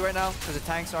little early right now because the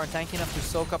tanks aren't tanky enough to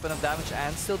soak up enough damage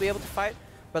and still be able to fight.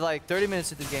 But like 30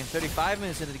 minutes into the game, 35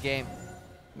 minutes into the game,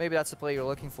 maybe that's the play you're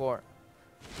looking for.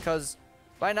 Because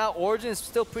right now, Origen is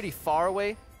still pretty far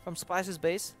away from Splyce's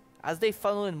base. As they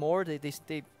funnel in more, they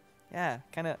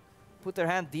kind of put their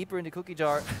hand deeper in the cookie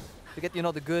jar to get, you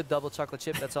know, the good double chocolate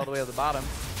chip that's all the way at the bottom.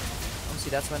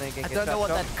 Obviously, that's when they can get I don't know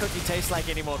what up. that cookie tastes like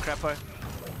anymore, Krepo.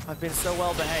 I've been so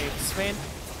well behaved. Zven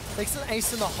takes an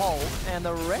ace in the hole, and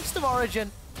the rest of Origen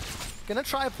gonna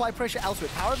try apply pressure elsewhere.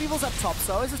 PowerOfEvil's up top,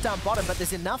 Soaz is down bottom, but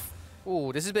there's enough.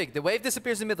 Ooh, this is big. The wave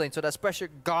disappears in mid lane, so that's pressure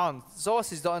gone.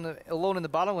 Soaz is done alone in the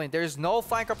bottom lane. There's no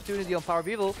flank opportunity on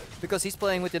PowerOfEvil because he's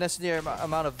playing with the necessary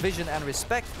amount of vision and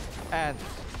respect. And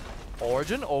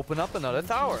Origen open up another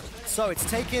tower. So it's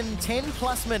taken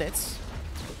 10+ minutes,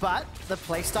 but the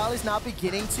playstyle is now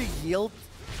beginning to yield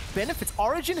benefits.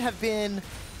 Origen have been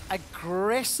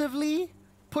aggressively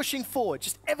pushing forward,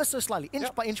 just ever so slightly,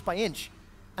 inch by inch by inch.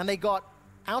 And they got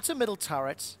outer middle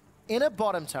turret, inner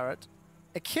bottom turret,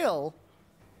 a kill,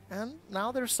 and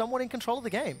now they're somewhat in control of the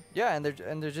game. Yeah, and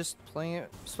they're just playing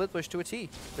it split push to a T.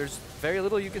 There's very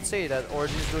little you can say that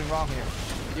Origen is doing wrong here.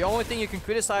 The only thing you can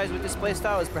criticize with this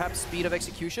playstyle is perhaps speed of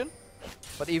execution.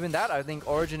 But even that, I think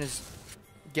Origen is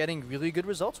getting really good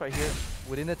results right here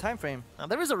within the time frame. Now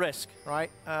there is a risk,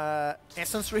 right?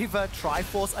 Essence Reaver,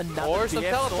 Triforce, another or some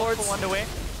teleports for Wunderwear.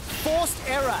 Forced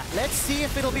error. Let's see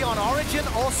if it'll be on Origen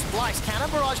or Splyce.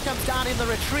 Cannon Barrage comes down in the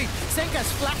retreat. Sencux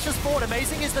flashes forward.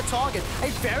 Amazing is the target. A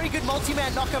very good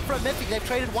multi-man knockup from Mithy. They've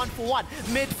traded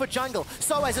 1-for-1. Mid for jungle.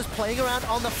 Soaz is playing around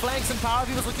on the flanks and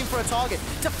PowerOfEvil's looking for a target.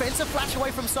 Defensive flash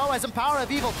away from Soaz and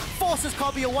PowerOfEvil forces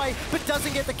Kobbe away but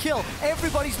doesn't get the kill.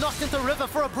 Everybody's knocked into river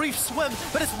for a brief swim,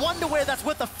 but it's Wunderwear that's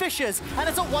with the fishes, and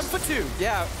it's a 1-for-2.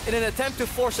 Yeah, in an attempt to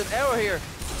force an error here,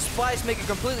 Splyce make a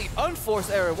completely unforced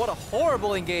error. What a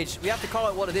horrible engage. We have to call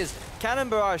it what it is. Cannon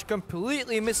Barrage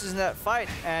completely misses in that fight,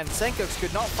 and Sencux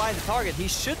could not find the target he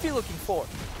should be looking for.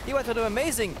 He went to do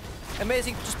amazing,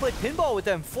 just played pinball with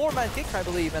them. 4-man kick, I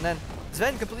believe, and then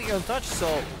Zven completely untouched,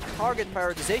 so target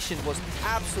prioritization was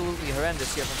absolutely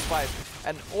horrendous here from Splyce.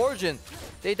 And Origen,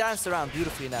 they danced around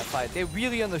beautifully in that fight. They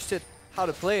really understood how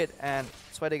to play it, and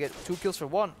that's why they get 2 kills for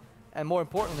 1. And more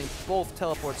importantly, both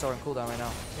teleports are on cooldown right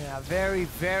now. Yeah, very,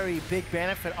 very big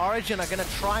benefit. Origen are going to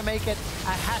try make it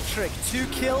a hat trick. 2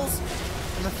 kills,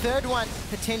 and the third one,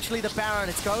 potentially the Baron.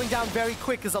 It's going down very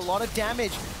quick. There's a lot of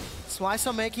damage. Splyce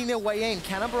are making their way in.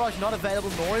 Cannon Barrage not available,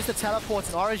 nor is the teleports.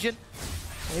 And Origen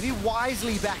maybe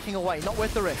wisely backing away. Not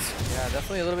worth the risk. Yeah,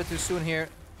 definitely a little bit too soon here.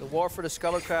 The war for the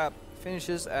Skuller Crab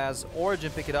finishes as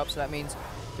Origen pick it up, so that means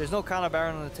there's no counter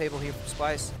Baron on the table here from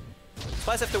Splyce.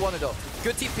 Splyce after 1 though.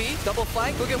 Good TP, double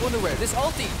flank, look at Wunderwear. This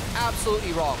ulti,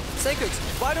 absolutely wrong. Sencux,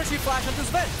 why don't you flash onto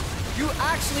Zven? You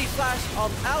actually flash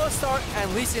on Alistar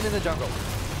and Lucian in the jungle.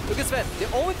 Look at Zven.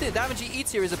 The only damage he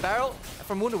eats here is a barrel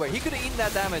from Wunderwear. He could have eaten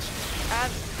that damage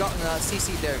and gotten a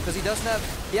CC there, because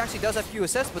he actually does have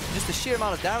QSS, but just the sheer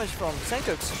amount of damage from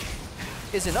Sencux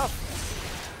is enough.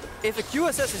 If a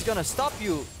QSS is gonna stop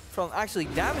you from actually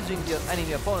damaging the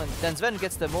enemy opponent, then Zven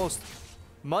gets the most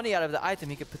money out of the item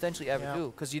he could potentially ever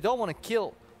do, because you don't want to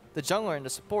kill the jungler and the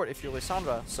support if you're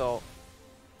Lissnadra. So,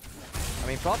 I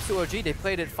mean, props to OG, they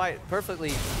played it fight perfectly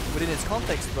within its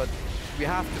context, but we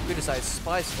have to criticize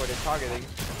Splyce for their targeting.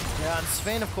 Yeah, and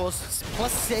Zven, of course,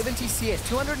 plus 70 CS,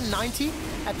 290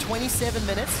 at 27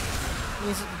 minutes.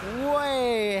 He's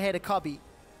way ahead of Kobbe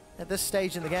at this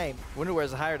stage in the game. Wunderwear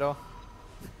is higher though,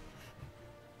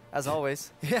 as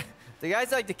always. Yeah. The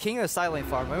guy's like the king of the side lane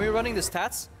farm. When we're running the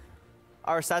stats,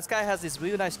 our stats guy has these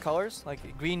really nice colors.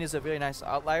 Like green is a really nice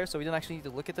outlier, so we don't actually need to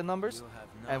look at the numbers.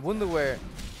 And Wunderwear,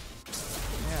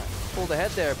 pulled ahead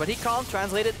there, but he can't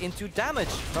translate it into damage.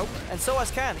 Nope. And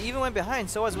Soaz can. Even when behind,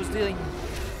 Soaz was dealing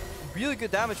really good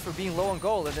damage for being low on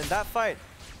gold. And in that fight,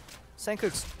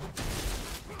 Sencux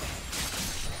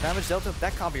Damage delta?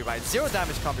 That can't be right. 0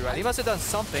 damage can't be right. He must have done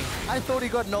something. I thought he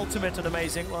got an ultimate on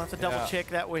Amazing. We'll have to double check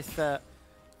that with our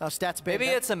stats. Maybe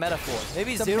it's a metaphor.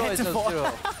 Maybe 0 is not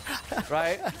 0.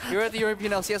 Right? You're at the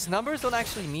European LCS. Numbers don't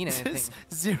actually mean anything.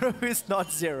 0 is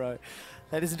not 0.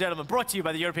 Ladies and gentlemen, brought to you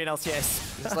by the European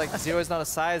LCS. It's like 0 is not a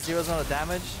size, 0 is not a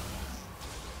damage.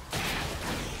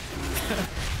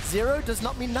 0 does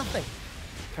not mean nothing.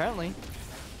 Apparently.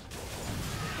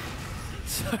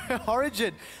 So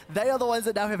Origen, they are the ones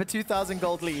that now have a 2,000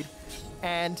 gold lead.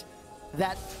 And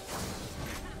that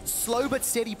slow but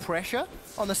steady pressure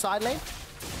on the side lane,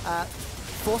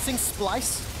 forcing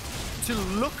Splyce to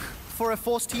look for a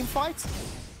forced team fight,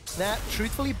 that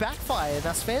truthfully backfired.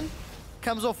 Now Zven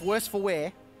comes off worse for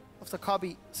wear after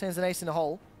Kobbe sends an ace in the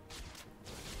hole.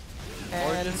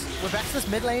 And we're back to this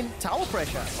mid lane tower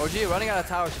pressure. OG running out of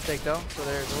towers to take though, so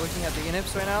they're looking at the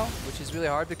inhibs right now, which is really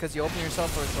hard because you open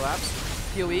yourself for a collapse.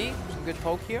 PoE, some good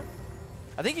poke here.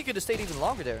 I think you could have stayed even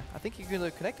longer there. I think you could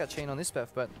have connect that chain on Nisbeth,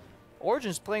 but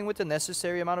Origen's playing with the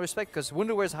necessary amount of respect because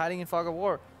Wunderwear is hiding in Fog of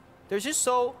War. They're just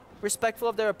so respectful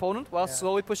of their opponent while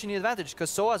slowly pushing the advantage because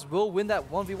Soaz will win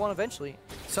that 1v1 eventually.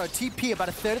 So TP, about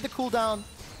a third of the cooldown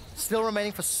still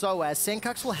remaining for Soaz.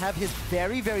 Sencux will have his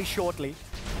very, very shortly.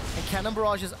 And Cannon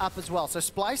Barrage is up as well. So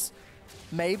Splyce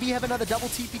maybe have another double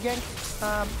TP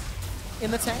gank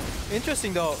in the tank.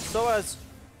 Interesting though, Soaz,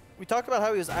 we talked about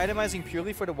how he was itemizing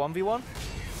purely for the 1v1.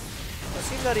 It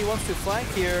seems that he wants to flank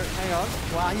here. Hang on.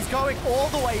 Wow, he's going all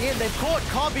the way in. They've caught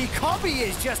Kobbe. Kobbe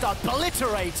is just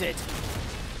obliterated.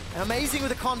 Amazing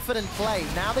with a confident play.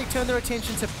 Now they turn their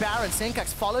attention to Baron. Sencux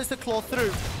follows the claw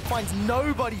through, finds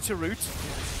nobody to root,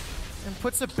 and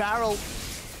puts a barrel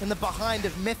in the behind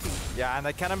of Mithy. Yeah, and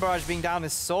the Cannon Barrage being down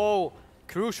is so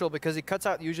crucial because it cuts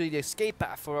out usually the escape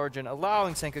path for Origen,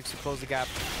 allowing Sencux to close the gap.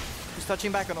 He's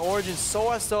touching back on Origen.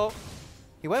 Soaz though,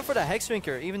 he went for the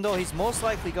Hexdrinker, even though he's most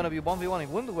likely going to be 1v1 in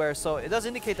Wunderwear, so it does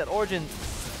indicate that Origen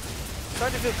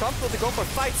starting to feel comfortable to go for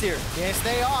fights here. Yes,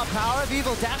 they are.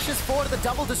 PowerOfEvil dashes forward to the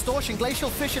double distortion. Glacial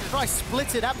Fissure to try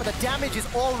split it up, but the damage is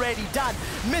already done.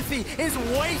 Mithy is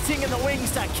waiting in the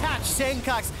wings to catch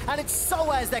Sencux, and it's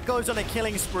Soaz that goes on a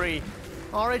killing spree.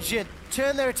 Origen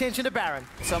turn their attention to Baron.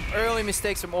 Some early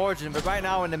mistakes from Origen, but right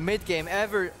now in the mid game,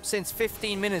 ever since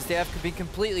 15 minutes, they have been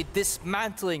completely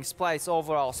dismantling Splyce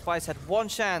overall. Splyce had one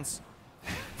chance,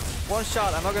 one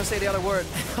shot. I'm not going to say the other word.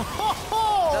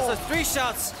 That's 3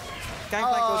 shots.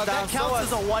 Gangplank goes down. That counts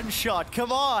as a one shot.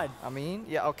 Come on. I mean,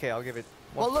 yeah, okay, I'll give it.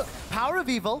 Well, look,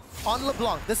 PowerOfEvil on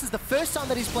LeBlanc. This is the first time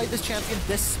that he's played this champion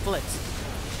this split.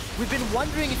 We've been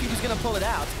wondering if he was going to pull it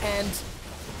out, and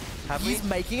he's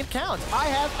making it count. I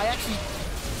actually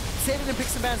said it in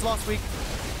Picks and Bans last week.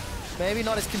 Maybe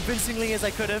not as convincingly as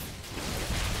I could have.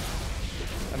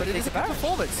 But it is a good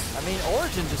performance. I mean,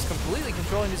 Origen just completely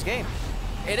controlling this game.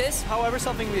 It is, however,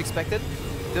 something we expected.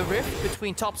 The rift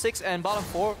between top 6 and bottom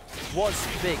 4 was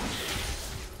big.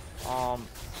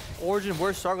 Origen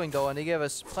were struggling though, and they gave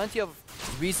us plenty of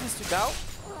reasons to doubt.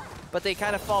 But they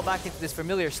kind of fall back into this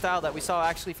familiar style that we saw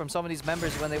actually from some of these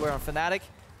members when they were on Fnatic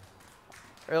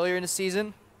earlier in the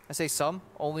season. I say some,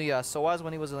 only Soaz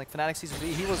when he was in like Fnatic Season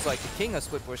 3, he was like the king of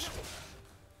split push.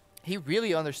 He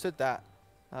really understood that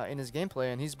in his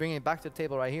gameplay, and he's bringing it back to the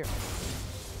table right here.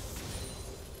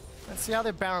 Let's see how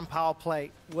their Baron power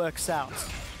play works out.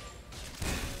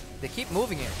 They keep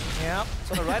moving it. Yeah.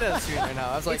 It's on the right of the screen right now.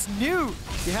 I was like, it's new.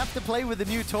 You have to play with the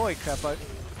new toy, Krepo.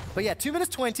 But yeah, 2 minutes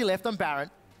 20 left on Baron.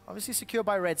 Obviously secured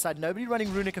by red side. Nobody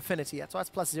running Runic Affinity. That's why it's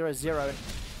plus 0-0. And,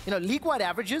 you know, league-wide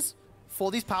averages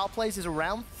for these power plays is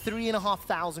around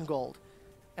 3,500 gold.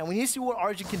 And we need to see what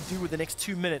Origen can do with the next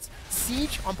 2 minutes.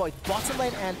 Siege on both bottom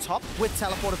lane and top with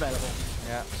teleport available.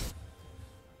 Yeah.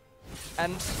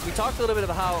 And we talked a little bit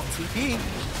about how TP.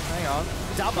 Hang on.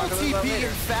 Double TP, in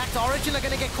fact. Origen are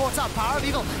going to get caught up.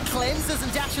 PowerOfEvil cleanses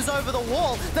and dashes over the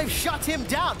wall. They've shut him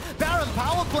down. Baron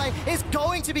power play is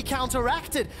going to be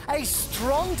counteracted. A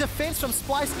strong defense from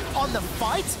Splyce on the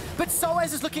fight, but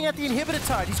Soaz is looking at the inhibitor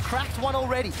turret. He's cracked one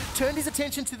already. Turned his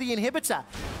attention to the inhibitor.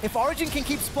 If Origen can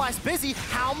keep Splyce busy,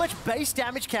 how much base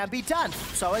damage can be done?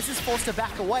 Soaz is forced to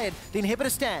back away, and the inhibitor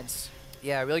stands.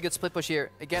 Yeah, really good split push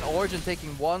here. Again, Origen taking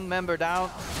one member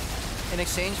down in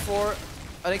exchange for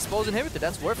an exposed inhibitor.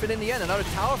 That's worth it in the end. Another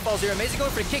tower falls here. Amazing going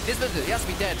for a kick. This he has to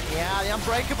be dead. Yeah, the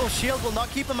unbreakable shield will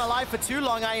not keep him alive for too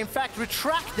long. I, in fact,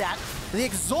 retract that. The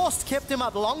exhaust kept him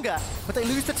up longer, but they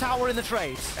lose the tower in the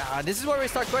trade. This is where we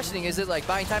start questioning. Is it like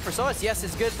buying time for Soaz? Yes,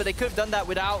 it's good, but they could have done that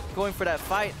without going for that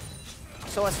fight.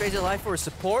 Soaz trades his life for his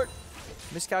support.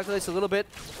 Miscalculates a little bit.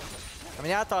 I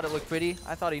mean, I thought it looked pretty.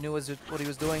 I thought he knew what he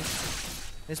was doing.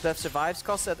 Nisbeth survives,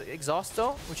 costs that exhaust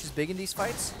though, which is big in these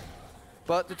fights.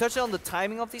 But to touch on the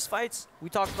timing of these fights, we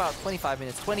talked about 25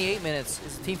 minutes, 28 minutes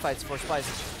is the team fights for Splyce.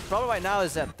 The problem right now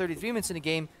is that 33 minutes in the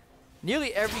game,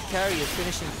 nearly every carry is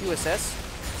finishing QSS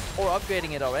or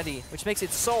upgrading it already, which makes it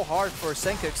so hard for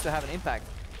Sencux to have an impact.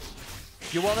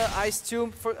 You want to Ice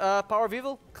Tomb for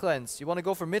PowerOfEvil? Cleanse. You want to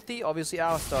go for Mithy? Obviously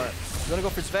Alistar. You want to go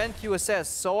for Zven? QSS.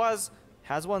 Soaz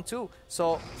has one too.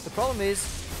 So the problem is,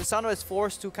 Lissnadra is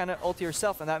forced to kind of ulti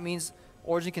herself, and that means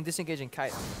Origen can disengage and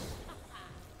kite.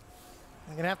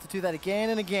 I'm going to have to do that again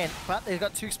and again, but they've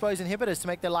got 2 exposed inhibitors to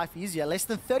make their life easier. Less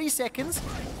than 30 seconds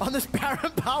on this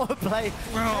Baron power play.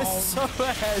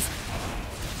 Soaz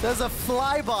does a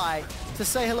flyby to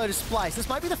say hello to Splyce. This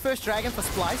might be the first dragon for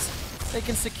Splyce. They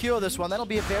can secure this one. That'll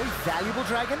be a very valuable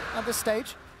dragon at this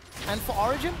stage. And for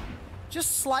Origen,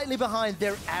 just slightly behind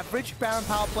their average Baron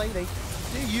power play. They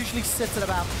do usually sit at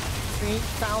about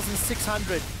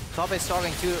 3,600. Kobbe is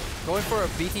struggling too. Going for a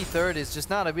BT third is just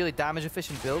not a really damage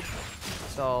efficient build.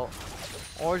 So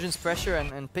Origen's pressure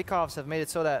and pickoffs have made it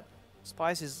so that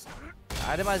Splyce is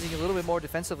itemizing a little bit more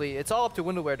defensively. It's all up to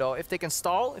Wunderwear though. If they can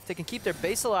stall, if they can keep their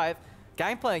base alive,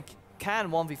 Gangplank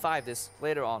can 1v5 this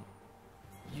later on.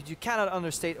 You cannot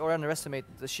understate or underestimate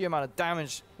the sheer amount of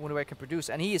damage Wunderwear can produce,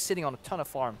 and he is sitting on a ton of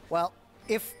farm. Well,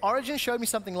 if Origen showed me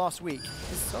something last week,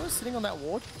 is Soaz sitting on that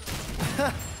ward?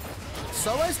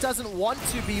 Soaz doesn't want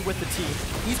to be with the team.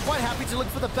 He's quite happy to look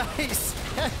for the base.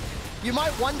 You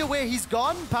might wonder where he's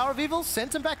gone. PowerOfEvil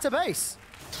sent him back to base.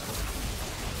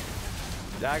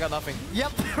 Yeah, I got nothing.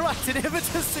 Yep, right,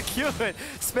 inhibitor secured.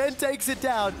 Sven takes it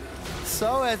down.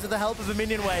 Soaz, with the help of a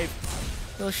minion wave,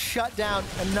 he'll shut down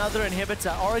another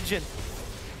inhibitor. Origen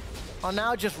are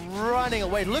now just running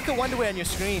away. Look at Wunderwear on your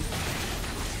screen.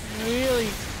 Really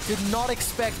did not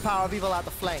expect PowerOfEvil out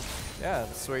the flank. Yeah,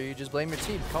 that's where you just blame your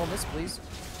team. Call miss, please.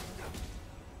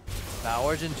 Now,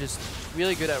 Origen just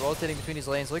really good at rotating between these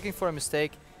lanes, looking for a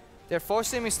mistake. They're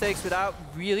forcing mistakes without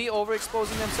really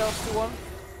overexposing themselves to one.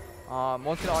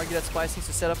 One can argue that Splyce needs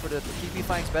to set up for the TP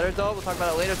flanks better though. We'll talk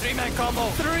about it later. 3-man combo.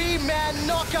 3-man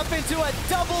knock up into a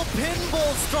double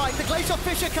pinball strike. The Glacial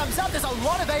Fissure comes out. There's a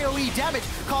lot of AoE damage.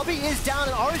 Kobbe is down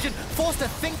and Origen forced to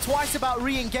think twice about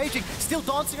re-engaging. Still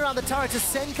dancing around the turret as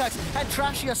Sencux and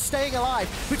Trashy are staying alive.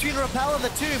 Between Repel and the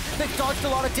Tomb, they've dodged a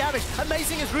lot of damage.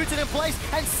 Amazing is rooted in place,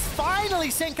 and finally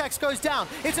Sencux goes down.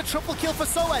 It's a triple kill for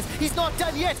Soaz. He's not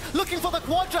done yet. Looking for the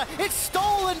Quadra. It's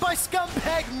stolen by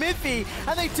scumbag Mithy,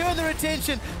 and they turn their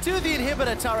attention to the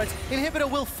inhibitor turret. Inhibitor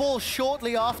will fall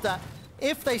shortly after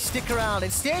if they stick around.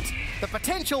 Instead, the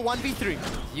potential 1v3.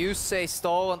 You say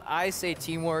stall and I say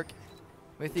teamwork.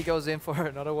 Mithy goes in for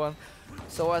another one.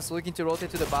 Soaz looking to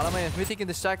rotate to the bottom lane. If Mithy can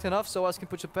distract enough, Soaz can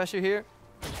put some pressure here.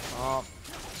 Do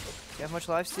you have much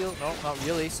lifesteal? No, not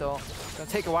really, so it's gonna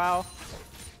take a while.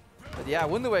 But yeah,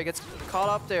 Wunderwear gets caught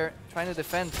up there trying to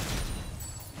defend.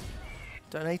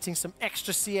 Donating some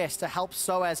extra CS to help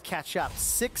Soaz catch up.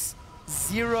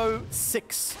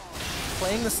 6-0-6.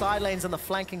 Playing the side lanes and the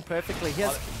flanking perfectly.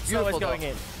 Here's Soaz going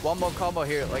in. One more combo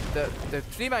here. Like the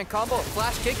 3-man combo,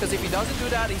 flash kick, because if he doesn't do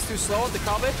that, he's too slow on the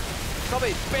Kobbe.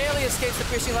 Kobbe barely escapes the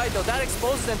piercing light though. That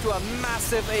exposes them to a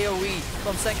massive AoE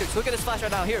from Sencux. Look at his flash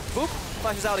right now. Here, boop,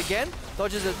 flashes out again.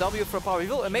 Dodges a W from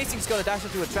PowerOfEvil. Amazing's gonna dash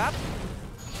into a trap.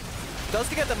 Does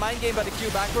get the mind game by the Q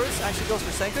backwards. Actually goes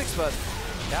for Sencux, but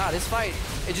yeah, this fight,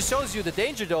 it just shows you the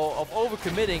danger though of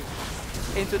overcommitting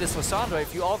into this Lissnadra.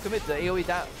 If you all commit, the AoE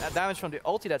damage from the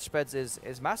ulti that spreads is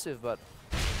massive, but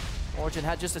Origen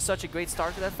had just such a great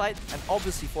start to that fight, and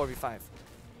obviously 4v5.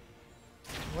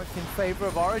 Worked in favor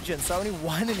of Origen, so only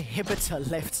one inhibitor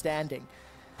left standing.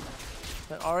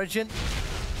 But Origen,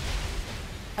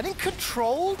 I think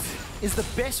controlled is the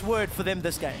best word for them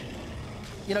this game.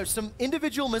 You know, some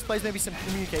individual misplays, maybe some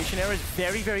communication errors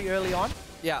very, very early on.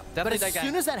 Yeah, definitely. But as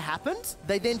soon as that happened,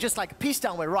 they then just like, peace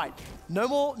down, we're right. No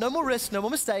more risks, no more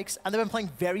mistakes, and they've been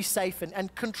playing very safe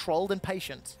and controlled and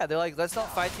patient. Yeah, they're like, let's not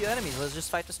fight the enemies, let's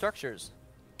just fight the structures.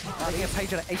 Taking a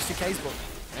page out of H2K's book.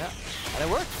 Yeah, and it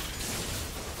worked.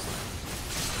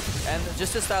 And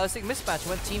just a stylistic mismatch.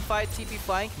 When team fight, TP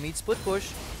flank meets split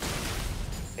push.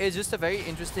 It's just a very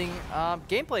interesting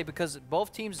gameplay because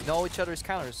both teams know each other's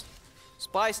counters.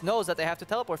 Splyce knows that they have to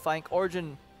teleport flank.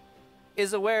 Origen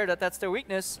is aware that that's their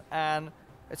weakness, and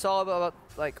it's all about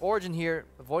like Origen here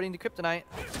avoiding the kryptonite.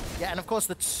 Yeah, and of course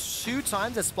the 2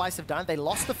 times that Splyce have done it, they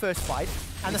lost the first fight,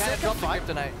 and the second fight,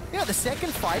 the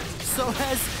second fight,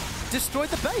 Soaz destroyed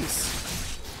the base.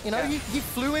 You know, he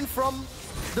flew in from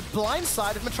the blind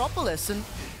side of Metropolis and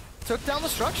took down the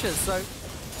structures. So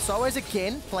Soaz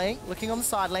again playing, looking on the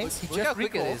side lanes. Look how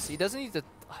quick it is. He doesn't need to.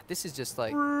 This is just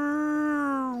like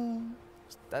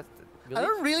that. I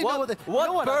don't really know what the...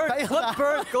 What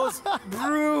bird goes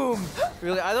Braum?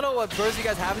 Really, I don't know what birds you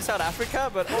guys have in South Africa,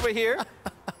 but over here,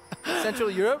 Central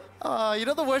Europe. You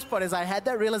know the worst part is I had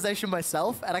that realization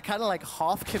myself, and I kind of like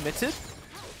half committed,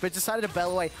 but decided to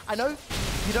bail away. I know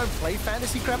you don't play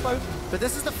fantasy, Krepo, but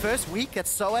this is the first week that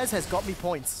Soaz has got me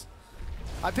points.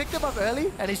 I picked him up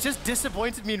early, and he's just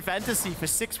disappointed me in fantasy for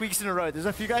 6 weeks in a row. There's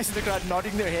a few guys in the crowd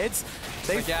nodding their heads.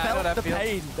 They felt the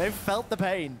pain. They've felt the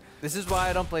pain. This is why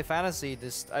I don't play fantasy.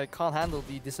 I can't handle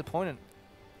the disappointment.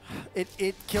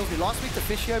 It kills me. Last week,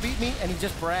 Deficio beat me, and he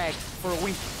just bragged for a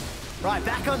week. Right,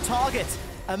 back on target.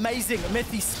 Amazing.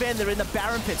 Mithy spin. They're in the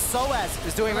Baron pit. Soaz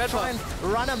is doing red try and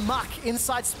run amok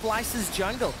inside Splyce's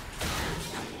jungle.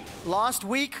 Last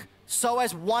week,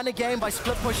 Soaz won a game by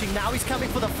split pushing. Now he's coming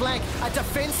for the flank. A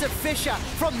defensive Fisher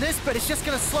from Nisbeth. It's just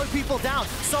going to slow people down.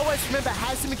 Soaz, remember,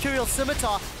 has the Mercurial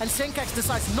Scimitar, and Sencux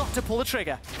decides not to pull the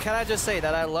trigger. Can I just say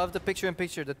that I love the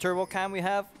picture-in-picture, the turbo cam we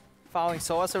have, following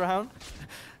Soaz around,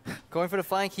 going for the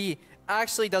flank. He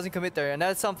actually doesn't commit there, and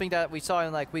that's something that we saw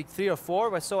in like week 3 or 4,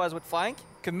 where Soaz would flank,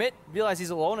 commit, realize he's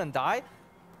alone, and die.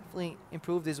 Definitely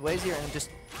improved his ways here and just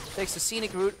takes the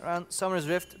scenic route around Summer's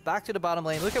Rift back to the bottom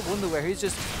lane. Look at Wunderwear, he's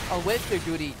just on waveler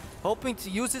duty, hoping to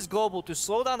use his global to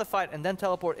slow down the fight and then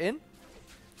teleport in.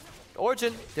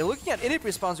 Origen, they're looking at inhib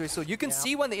response rate, so you can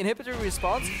see when the inhibitor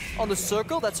responds on the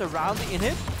circle that's around the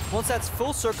inhib. Once that's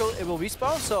full circle, it will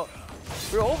respawn. So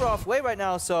we're over halfway right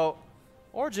now, so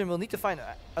Origen will need to find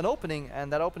an opening,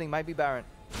 and that opening might be Baron.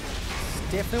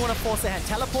 Definitely want to force their hand.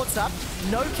 Teleports up,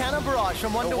 no cannon barrage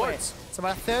from Wunderwear. So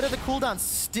about a third of the cooldown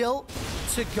still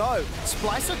to go.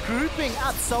 Splyce are grouping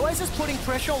up. Soaz is putting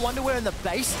pressure on Wunderwear in the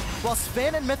base, while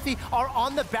Zven and Mithy are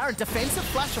on the Baron. Defensive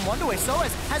flash from Wunderwear.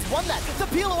 Soaz has won that. The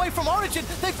peel away from Origen.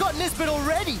 They've got Nisbeth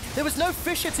already. There was no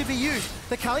Fisher to be used.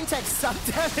 The culling takes some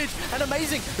damage, and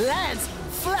amazing lands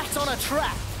flat on a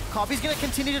trap. Kobbe's going to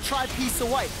continue to try piece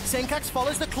away. Sencux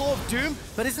follows the Claw of Doom,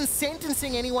 but isn't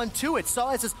sentencing anyone to it.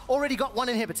 Soaz has already got one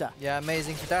inhibitor. Yeah,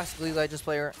 amazing. Fantastic League Legends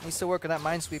player. Needs to work on that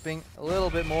mind sweeping a little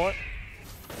bit more.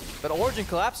 But Origen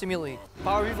collapsed immediately.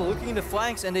 PowerOfEvil looking in the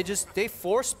flanks, and they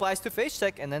force Splyce to face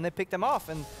check, and then they pick them off.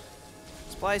 And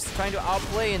Splyce trying to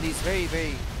outplay in these very,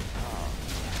 very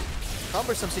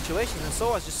cumbersome situations. And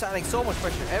Soaz just adding so much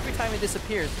pressure. Every time it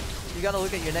disappears, you got to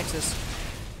look at your Nexus.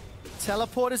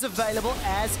 Teleport is available,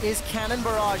 as is Cannon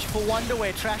Barrage for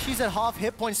Wunderwear. Trashy's at half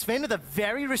hit points. Zven with a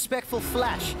very respectful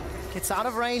flash. Gets out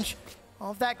of range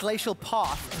of that glacial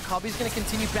path, and Kobbe's going to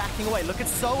continue backing away. Look at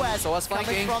Soaz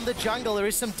coming from the jungle. There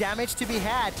is some damage to be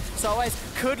had. Soaz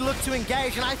could look to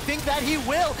engage, and I think that he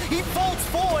will. He folds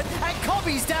forward, and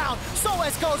Kobbe's down.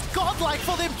 Soaz goes godlike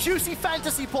for them juicy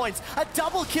fantasy points. A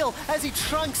double kill as he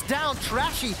trunks down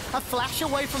Trashy. A flash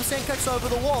away from Sencux over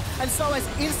the wall, and Soaz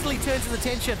instantly turns his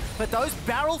attention. But those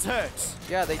barrels hurt.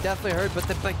 Yeah, they definitely hurt, but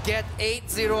the Baguette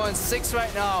 8-0 and 6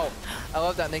 right now. I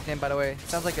love that nickname, by the way.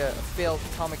 Sounds like a failed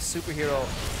comic superhero.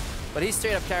 But he's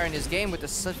straight up carrying his game with the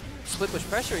split push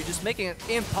pressure. He's just making it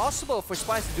impossible for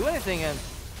Splyce to do anything, and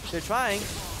they're trying.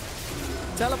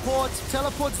 Teleport, zoom,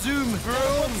 teleport,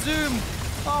 zoom.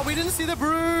 Oh, we didn't see the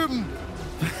broom.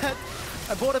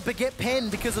 I bought a Baguette pen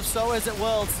because of Soaz at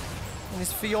Worlds. And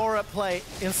his Fiora play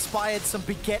inspired some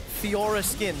Baguette Fiora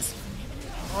skins.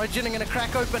 Origen are going to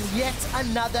crack open yet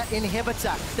another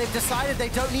inhibitor. They've decided they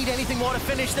don't need anything more to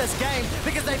finish this game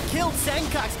because they've killed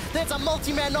Sencux. There's a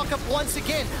multi-man knockup once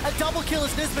again. A double kill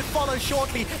as Nisbeth follows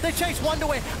shortly. They chase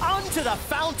Wunderwear onto the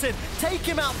fountain, take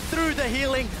him out through the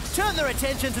healing, turn their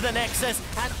attention to the Nexus,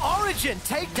 and Origen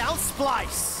take down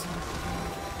Splyce.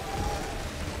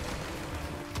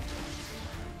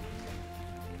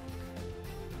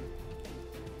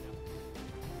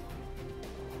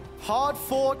 Hard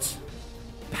fought,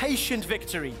 patient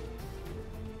victory.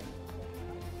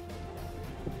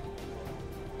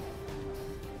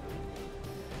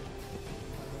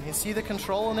 You can see the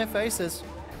control on their faces.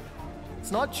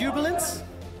 It's not jubilance,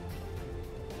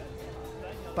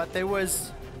 but there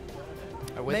was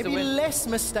maybe less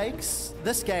mistakes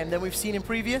this game than we've seen in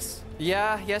previous.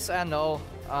 Yeah, yes and no.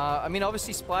 I mean,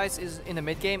 obviously Splyce is in the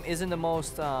mid game, isn't the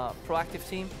most proactive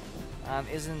team,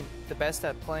 isn't the best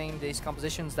at playing these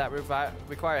compositions that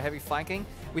require heavy flanking.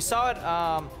 We saw it,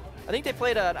 I think they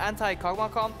played an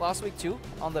anti-Kog'Maw comp last week too,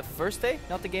 on the first day,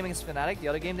 not the game against Fnatic, the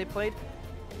other game they played.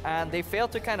 And they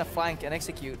failed to kind of flank and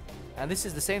execute. And this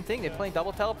is the same thing, they're playing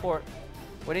double teleport,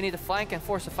 where they need to flank and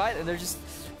force a fight, and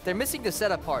they're missing the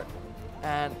setup part.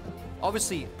 And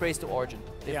obviously, praise to Origen.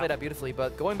 They played that beautifully,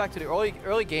 but going back to the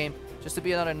early game, just to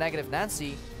be another negative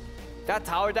Nancy, that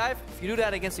tower dive, if you do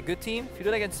that against a good team, if you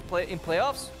do that against in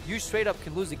playoffs, you straight up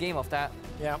can lose the game off that.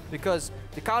 Yeah. Because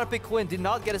the counter pick Quinn did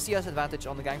not get a CS advantage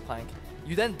on the Gangplank.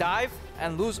 You then dive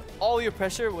and lose all your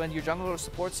pressure when your jungler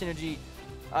support synergy,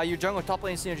 your jungler top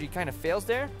lane synergy kind of fails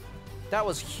there. That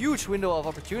was huge window of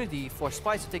opportunity for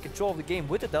Splyce to take control of the game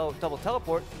with the double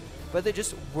teleport, but they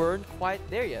just weren't quite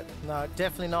there yet. No,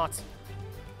 definitely not.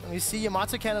 And you see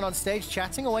Yamato Cannon on stage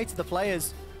chatting away to the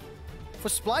players. For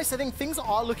Splyce, I think things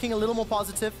are looking a little more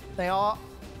positive. They are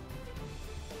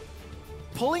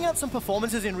pulling out some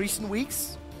performances in recent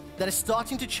weeks that are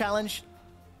starting to challenge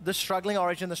the struggling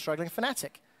Origen, the struggling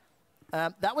Fnatic.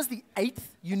 That was the 8th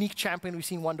unique champion we've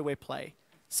seen Wunderwear play.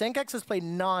 Sencux has played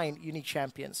 9 unique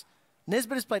champions.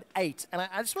 Nisbeth has played 8, and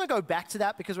I just want to go back to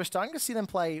that because we're starting to see them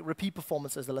play repeat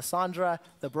performances, the Lissnadra,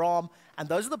 the Braum, and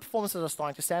those are the performances that are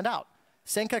starting to stand out.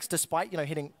 Sencux, despite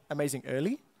hitting amazing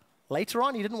early, later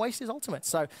on he didn't waste his ultimate.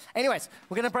 So anyways,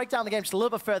 we're going to break down the game just a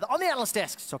little bit further on the analyst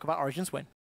desk to talk about Origen's win.